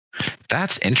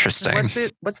 That's interesting.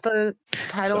 What's the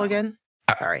title again?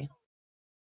 Sorry.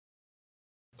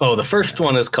 Oh, the first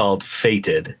one is called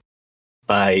Fated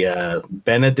by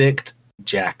Benedict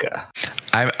Jacka.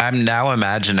 I'm now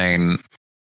imagining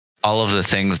all of the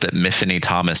things that Miffany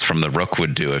Thomas from The Rook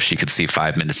would do if she could see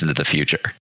 5 minutes into the future.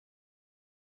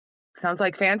 Sounds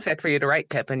like fanfic for you to write,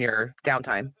 Kip, in your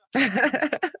downtime.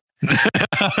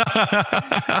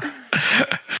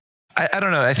 I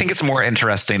don't know. I think it's more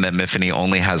interesting that Miffany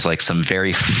only has like some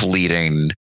very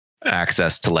fleeting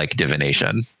access to like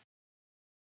divination.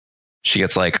 She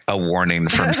gets like a warning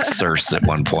from Circe at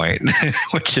one point,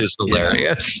 which is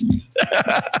hilarious.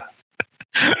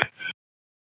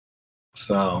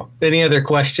 So, any other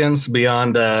questions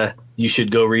beyond you should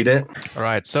go read it? All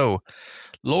right. So,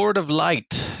 Lord of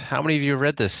Light. How many of you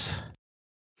read this?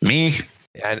 Me?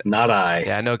 Yeah, not I.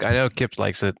 Yeah, I know Kip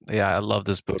likes it. Yeah, I love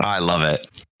this book. I love it.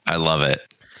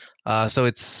 So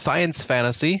it's science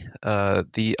fantasy.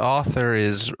 The author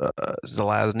is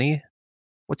Zelazny.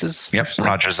 What's his? Yep,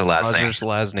 Roger Zelazny. Roger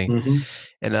Zelazny. Mm-hmm.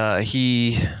 And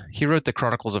he wrote the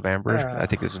Chronicles of Amber. I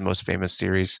think this is his most famous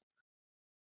series.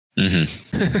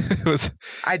 Mm-hmm.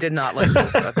 I did not like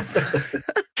those books.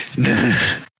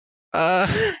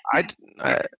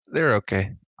 They're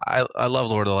okay. I love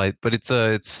Lord of Light, but it's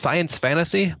science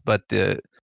fantasy, but the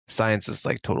science is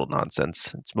like total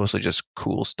nonsense. It's mostly just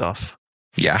cool stuff.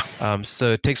 Yeah.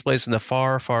 So it takes place in the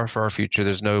far, far, far future.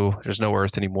 There's no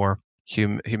Earth anymore.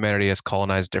 Humanity has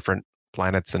colonized different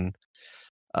planets, and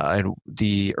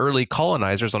the early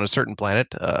colonizers on a certain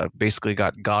planet basically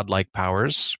got godlike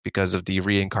powers because of the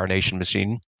reincarnation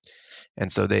machine,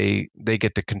 and so they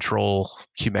get to control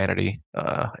humanity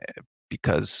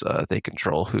because they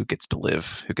control who gets to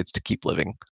live, who gets to keep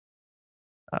living.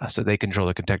 So they control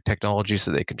the technology,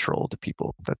 so they control the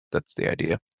people. That's the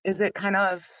idea. Is it kind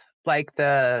of like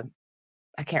I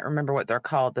can't remember what they're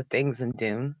called, the things in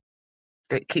Dune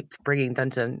that keep bringing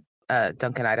Duncan,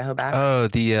 Idaho back? Oh,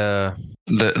 the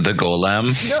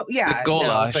golem. No, yeah, the Gola.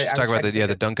 No, I should talk about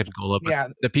the Duncan Gola. Yeah,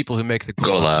 the people who make the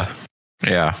Gola.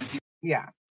 Yeah. Yeah.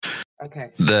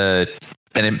 Okay. The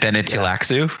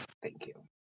Benetilaxu. Thank you.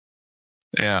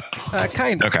 Yeah.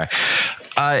 Kind of. Okay.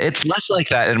 It's less like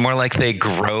that and more like they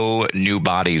grow new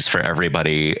bodies for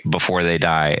everybody before they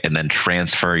die and then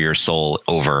transfer your soul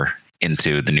over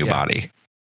into the new body.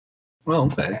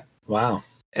 Well, okay. Wow.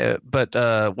 But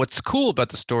what's cool about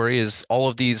the story is all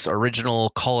of these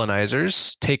original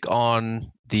colonizers take on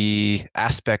the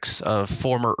aspects of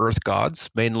former Earth gods,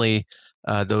 mainly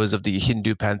those of the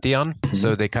Hindu pantheon. Mhm.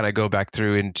 So they kind of go back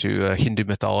through into Hindu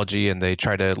mythology, and they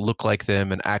try to look like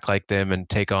them and act like them and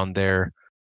take on their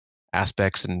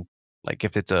aspects. And like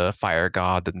if it's a fire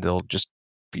god, then they'll just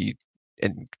be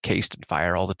encased in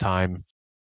fire all the time.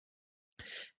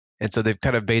 And so they've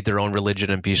kind of made their own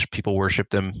religion, and people worship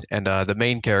them. And the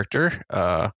main character,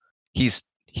 he's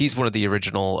one of the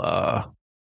original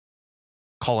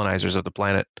colonizers of the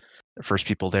planet, the first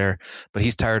people there. But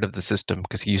he's tired of the system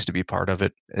because he used to be part of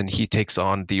it, and he takes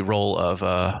on the role of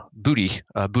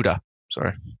Buddha.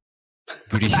 Sorry,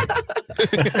 Booty.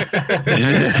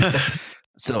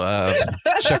 So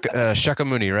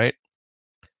Shakyamuni, right?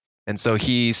 And so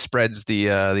he spreads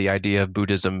the idea of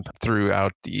Buddhism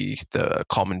throughout the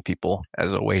common people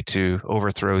as a way to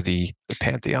overthrow the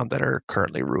pantheon that are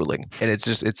currently ruling. And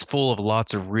it's full of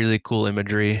lots of really cool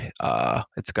imagery.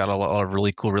 It's got a lot of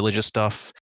really cool religious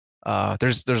stuff.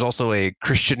 There's also a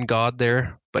Christian god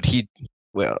there, but he's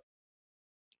not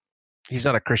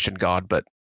a Christian god, but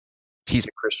he's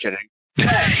a Christian.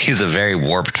 He's a very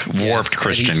warped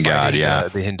Christian god. Yeah,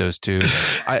 the Hindus too.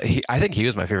 I think he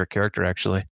was my favorite character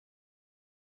actually.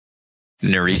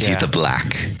 Nariti the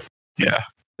Black. Yeah,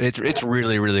 it's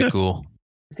really really cool.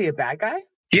 Is he a bad guy?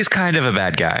 He's kind of a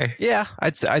bad guy. Yeah,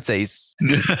 I'd say he's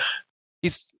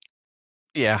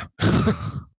yeah.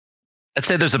 I'd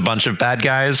say there's a bunch of bad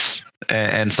guys,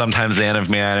 and sometimes the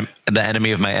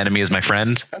enemy of my enemy is my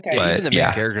friend. Okay. But even the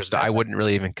main characters, I wouldn't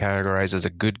really even categorize as a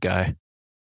good guy.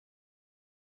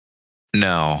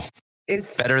 No,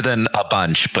 It's better than a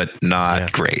bunch, but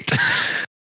not great.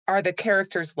 Are the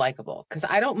characters likable? Because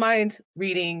I don't mind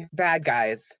reading bad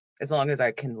guys as long as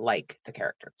I can like the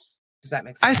characters. Does that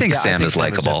make sense? I think Sam is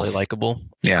likable. Likable.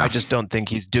 Yeah, I just don't think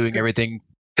he's doing everything.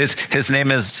 His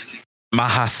name is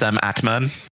Maha Sam Atman,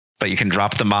 but you can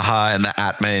drop the Maha and the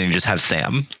Atman and you just have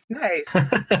Sam. Nice.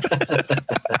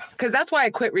 Because that's why I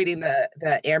quit reading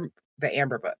the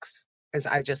Amber books, because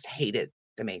I just hated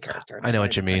the main character. I know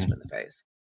what you mean. In the face.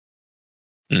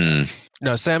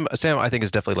 No, Sam I think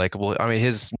is definitely likable. I mean,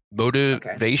 his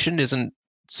motivation isn't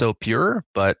so pure,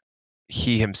 but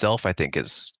he himself I think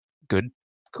is good.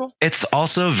 Cool. It's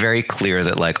also very clear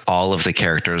that like all of the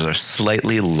characters are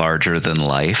slightly larger than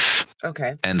life.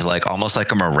 Okay. And like almost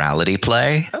like a morality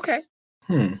play. Okay.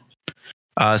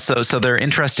 So they're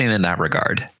interesting in that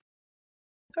regard.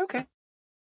 Okay.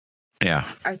 Yeah.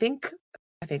 I think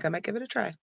I might give it a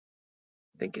try.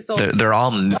 They're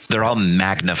all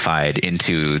magnified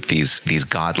into these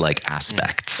godlike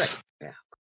aspects. Right. Yeah.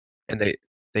 And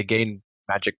they gain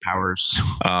magic powers.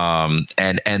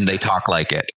 And they talk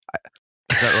like it.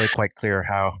 It's not really quite clear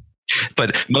how.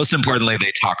 But most importantly,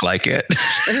 they talk like it.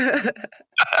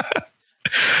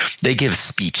 They give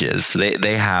speeches.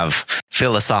 They have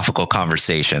philosophical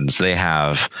conversations. They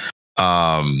have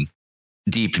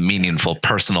deep, meaningful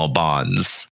personal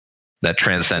bonds that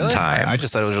transcend time. I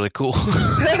just thought it was really cool.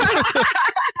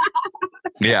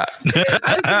 Yeah. I was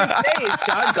gonna say, is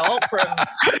John Galt from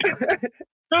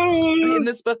in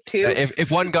this book too?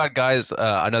 If one god dies,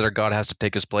 another god has to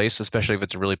take his place, especially if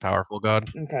it's a really powerful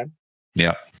god. Okay.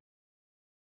 Yeah.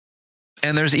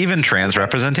 And there's even trans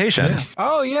representation. Yeah.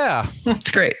 Oh yeah,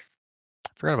 it's great. I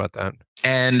forgot about that.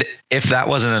 And if that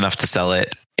wasn't enough to sell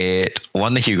it, it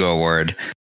won the Hugo Award.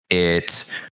 It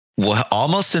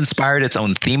almost inspired its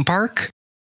own theme park.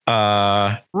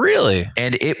 Really?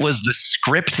 And it was the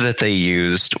script that they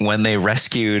used when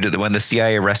the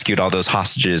CIA rescued all those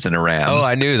hostages in Iran. Oh,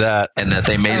 I knew that. And that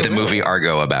they made the movie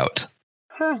Argo about.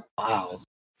 Huh. Wow.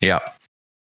 Yeah.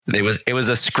 It was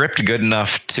a script good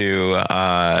enough to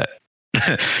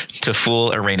to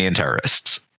fool Iranian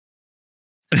terrorists.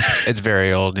 It's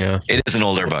very old, yeah. It is an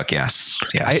older book, yes.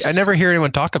 I never hear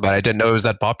anyone talk about it. I didn't know it was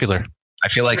that popular. I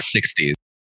feel like 60s.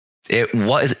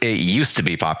 It used to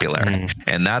be popular,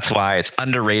 and that's why it's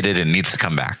underrated and needs to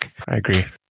come back. I agree.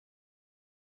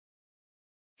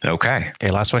 Okay,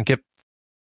 last one, Kip.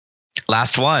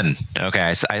 Last one.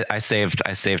 Okay, I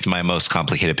saved my most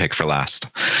complicated pick for last.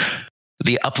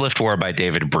 The Uplift War by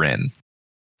David Brin.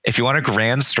 If you want a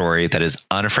grand story that is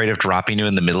unafraid of dropping you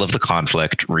in the middle of the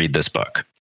conflict, read this book.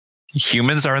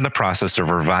 Humans are in the process of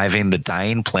reviving the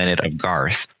dying planet of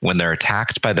Garth when they're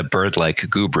attacked by the bird-like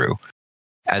Gubru.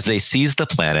 As they seize the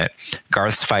planet,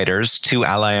 Garth's fighters, 2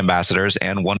 ally ambassadors,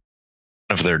 and one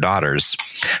of their daughters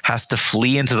has to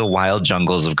flee into the wild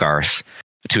jungles of Garth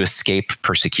to escape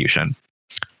persecution.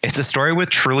 It's a story with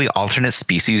truly alternate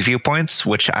species viewpoints,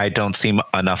 which I don't see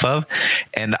enough of,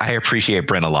 and I appreciate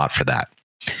Brin a lot for that.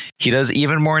 He does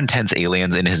even more intense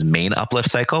aliens in his main Uplift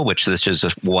cycle, which this is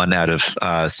just 1 out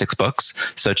of 6 books.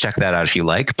 So check that out if you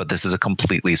like, but this is a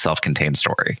completely self-contained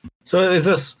story. So is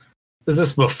this Is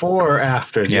this before or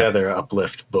after the Yeah. other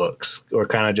Uplift books, or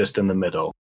kind of just in the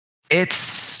middle?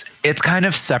 It's kind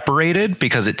of separated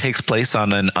because it takes place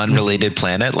on an unrelated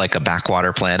planet, like a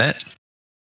backwater planet.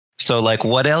 So like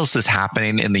what else is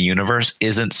happening in the universe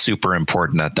isn't super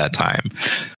important at that time.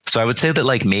 So I would say that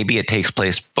like maybe it takes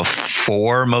place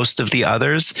before most of the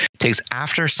others, it takes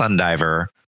after Sundiver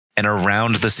and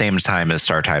around the same time as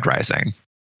Startide Rising.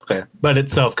 Okay, but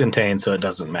it's self-contained, so it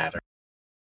doesn't matter.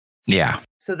 Yeah.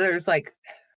 So there's like,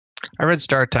 I read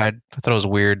Startide. I thought it was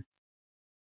weird.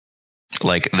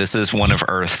 Like this is one of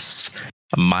Earth's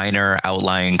minor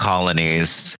outlying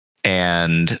colonies,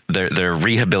 and they're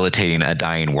rehabilitating a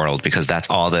dying world because that's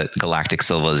all that galactic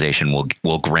civilization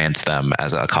will grant them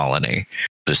as a colony.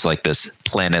 There's like this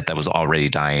planet that was already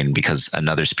dying because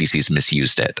another species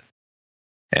misused it.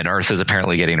 And Earth is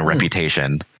apparently getting a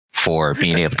reputation for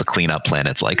being able to clean up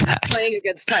planets like that. playing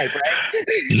against type, right?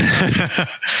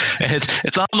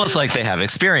 It's almost like they have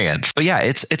experience. But yeah,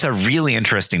 it's a really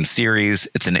interesting series.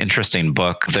 It's an interesting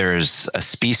book. There's a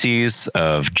species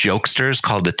of jokesters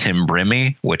called the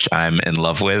Timbrimi, which I'm in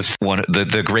love with.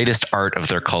 The greatest art of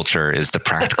their culture is the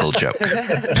practical joke.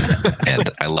 And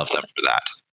I love them for that.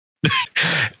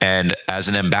 And as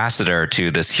an ambassador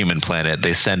to this human planet,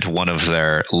 they sent one of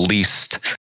their least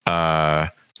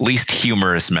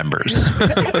humorous members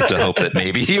to hope that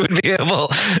maybe he would be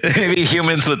maybe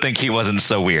humans would think he wasn't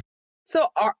so weird.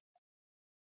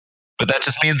 But that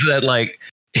just means that like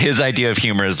his idea of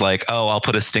humor is like, oh, I'll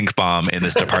put a stink bomb in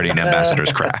this departing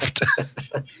ambassador's craft.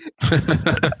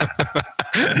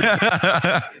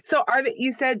 So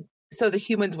you said, so the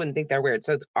humans wouldn't think they're weird.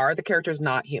 So are the characters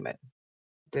not human?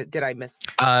 Did I miss?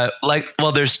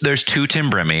 There's two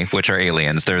Timbrimi, which are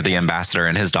aliens. They're the ambassador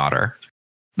and his daughter.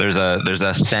 There's a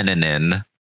Thenanin,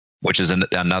 which is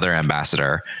another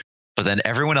ambassador, but then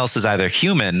everyone else is either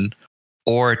human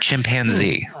or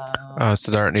chimpanzee.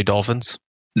 So there aren't any dolphins?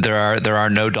 There are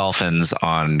no dolphins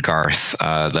on Garth.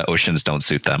 The oceans don't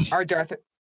suit them.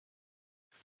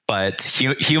 But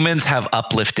humans have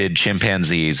uplifted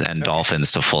chimpanzees and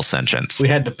dolphins to full sentience. We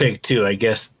had to pick two. I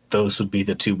guess those would be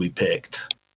the two we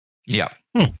picked. Yep.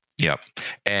 Yep.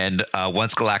 And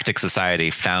once Galactic Society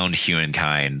found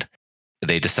humankind,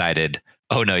 they decided,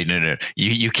 oh, no.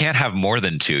 You can't have more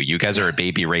than two. You guys are a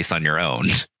baby race on your own.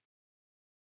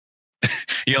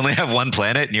 You only have one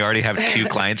planet and you already have two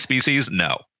client species?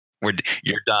 No.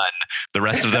 You're done. The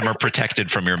rest of them are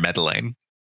protected from your meddling.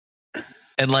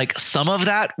 And like some of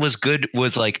that was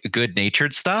like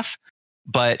good-natured stuff.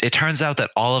 But it turns out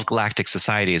that all of Galactic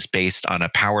Society is based on a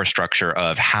power structure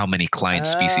of how many client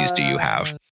species do you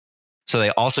have. So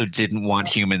they also didn't want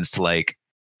humans to like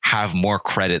have more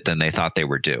credit than they thought they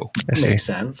were due. Makes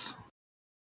sense.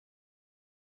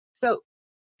 So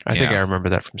I think I remember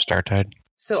that from Startide.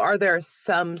 So are there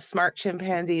some smart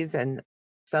chimpanzees and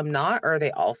some not, or are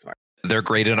they all smart? They're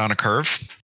graded on a curve.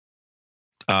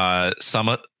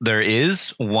 There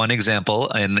is one example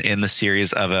in the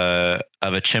series of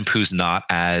a chimp who's not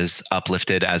as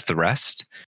uplifted as the rest.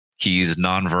 He's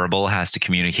nonverbal, has to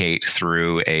communicate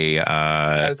through a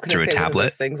tablet.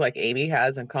 Those things like Amy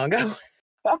has in Congo.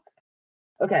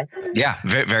 Okay. Yeah,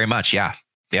 very, very much. Yeah.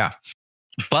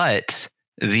 But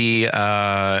the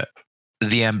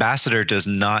ambassador does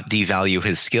not devalue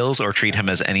his skills or treat him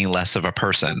as any less of a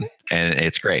person, and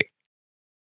it's great.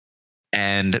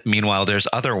 And meanwhile, there's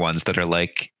other ones that are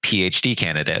like PhD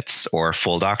candidates or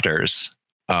full doctors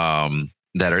that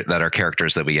are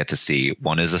characters that we get to see.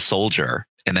 One is a soldier.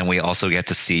 And then we also get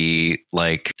to see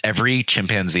like every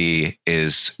chimpanzee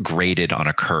is graded on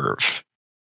a curve.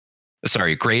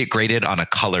 Sorry, graded on a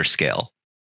color scale.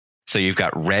 So you've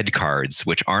got red cards,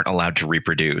 which aren't allowed to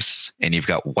reproduce. And you've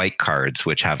got white cards,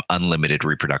 which have unlimited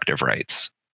reproductive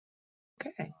rights.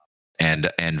 Okay.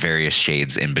 And various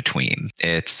shades in between.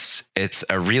 It's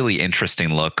a really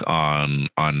interesting look on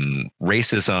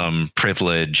racism,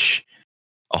 privilege,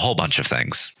 a whole bunch of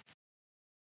things.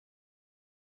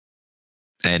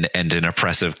 And an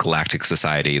oppressive galactic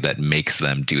society that makes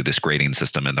them do this grading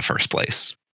system in the first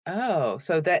place. Oh,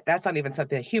 so that's not even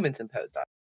something that humans imposed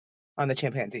on the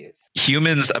chimpanzees.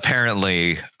 Humans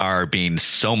apparently are being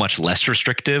so much less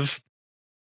restrictive,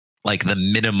 like the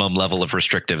minimum level of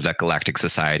restrictive that galactic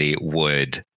society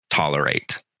would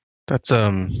tolerate. That's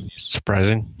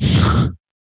surprising.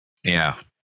 Yeah.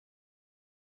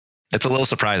 It's a little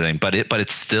surprising, but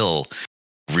it's still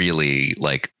really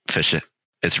like fascist.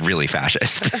 It's really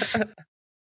fascist.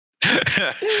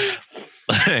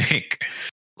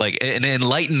 like an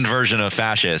enlightened version of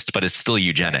fascist, but it's still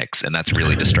eugenics, and that's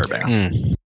really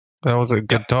disturbing. That was a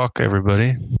good talk,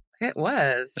 everybody. It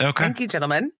was. Okay. Thank you,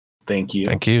 gentlemen. Thank you.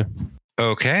 Thank you.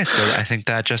 Okay, so I think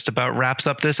that just about wraps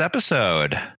up this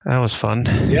episode. That was fun.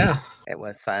 Yeah. It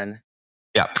was fun.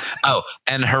 Yeah. Oh,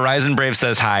 and Horizon Brave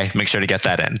says hi. Make sure to get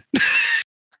that in.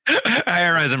 Hi,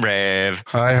 Horizon Brave.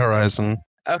 Hi, Horizon.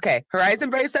 Okay, Horizon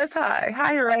Brave says hi.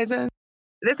 Hi, Horizon.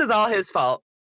 This is all his fault.